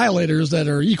there are violators that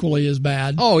are equally as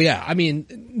bad. Oh yeah, I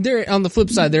mean, on the flip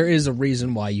side, there is a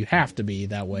reason why you have to be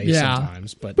that way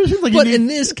sometimes. But in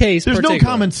this case, there's no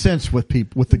common sense with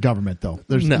the government, though.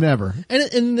 There's never.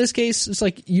 And in this case, it's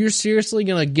like you're seriously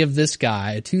going to give this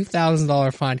guy a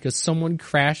 $2,000 fine because someone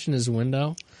crashed in his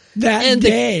window that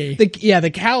day.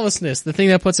 The callousness, the thing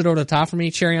that puts it over the top for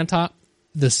me, cherry on top,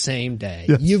 the same day.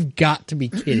 Yes. You've got to be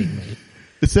kidding me.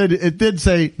 It did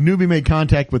say Newby made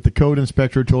contact with the code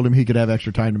inspector, told him he could have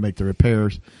extra time to make the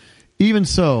repairs. Even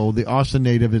so, the Austin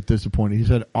native is disappointed. He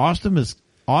said, Austin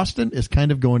is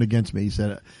kind of going against me. He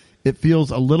said, it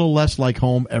feels a little less like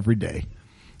home every day.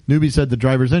 Newby said the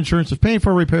driver's insurance is paying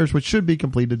for repairs, which should be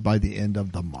completed by the end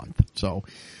of the month. So,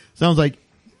 sounds like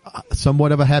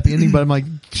somewhat of a happy ending, but I'm like,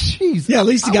 jeez. Yeah, at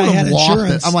least the guy had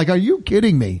insurance. I'm like, are you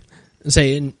kidding me?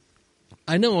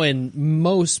 I know in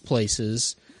most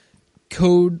places,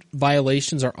 code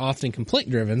violations are often complaint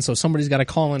driven, so somebody's got to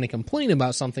call in and complain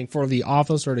about something for the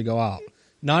officer to go out.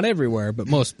 Not everywhere, but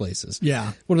most places.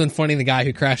 Yeah. Would have been funny, the guy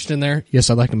who crashed in there. Yes,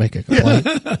 I'd like to make a complaint.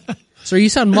 Sir, you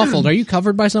sound muffled. Are you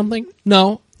covered by something?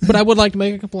 No, but I would like to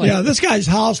make a complaint. Yeah, this guy's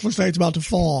house looks like it's about to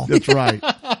fall. That's right.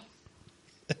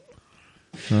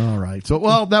 All right.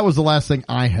 So, that was the last thing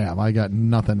I have. I got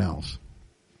nothing else.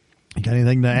 You got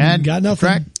anything to add? Got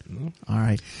nothing. All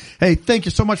right. Hey, thank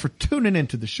you so much for tuning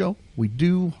into the show. We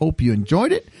do hope you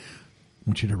enjoyed it. I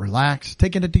want you to relax,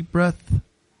 take in a deep breath,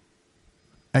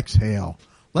 exhale.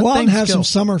 Go out and have some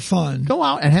summer fun. Go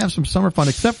out and have some summer fun,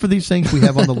 except for these things we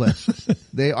have on the list.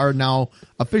 They are now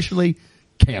officially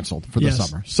canceled for the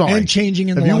summer. Sorry. And changing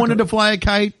in the If you wanted to fly a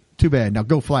kite, too bad. Now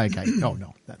go fly a kite. No,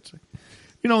 that's it.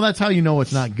 That's how you know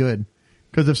it's not good.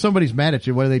 Because if somebody's mad at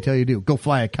you, what do they tell you to do? Go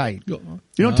fly a kite. You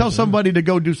don't tell somebody to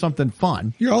go do something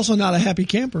fun. You're also not a happy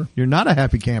camper. You're not a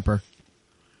happy camper.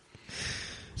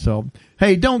 So,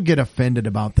 hey, don't get offended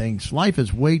about things. Life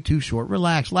is way too short.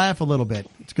 Relax. Laugh a little bit.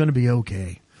 It's going to be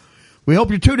okay. We hope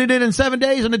you're tuning in 7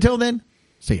 days. And until then,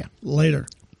 see ya. Later.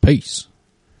 Peace.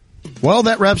 Well,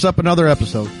 that wraps up another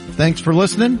episode. Thanks for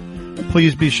listening.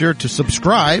 Please be sure to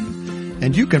subscribe,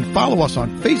 and you can follow us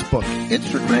on Facebook,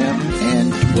 Instagram,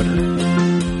 and Twitter.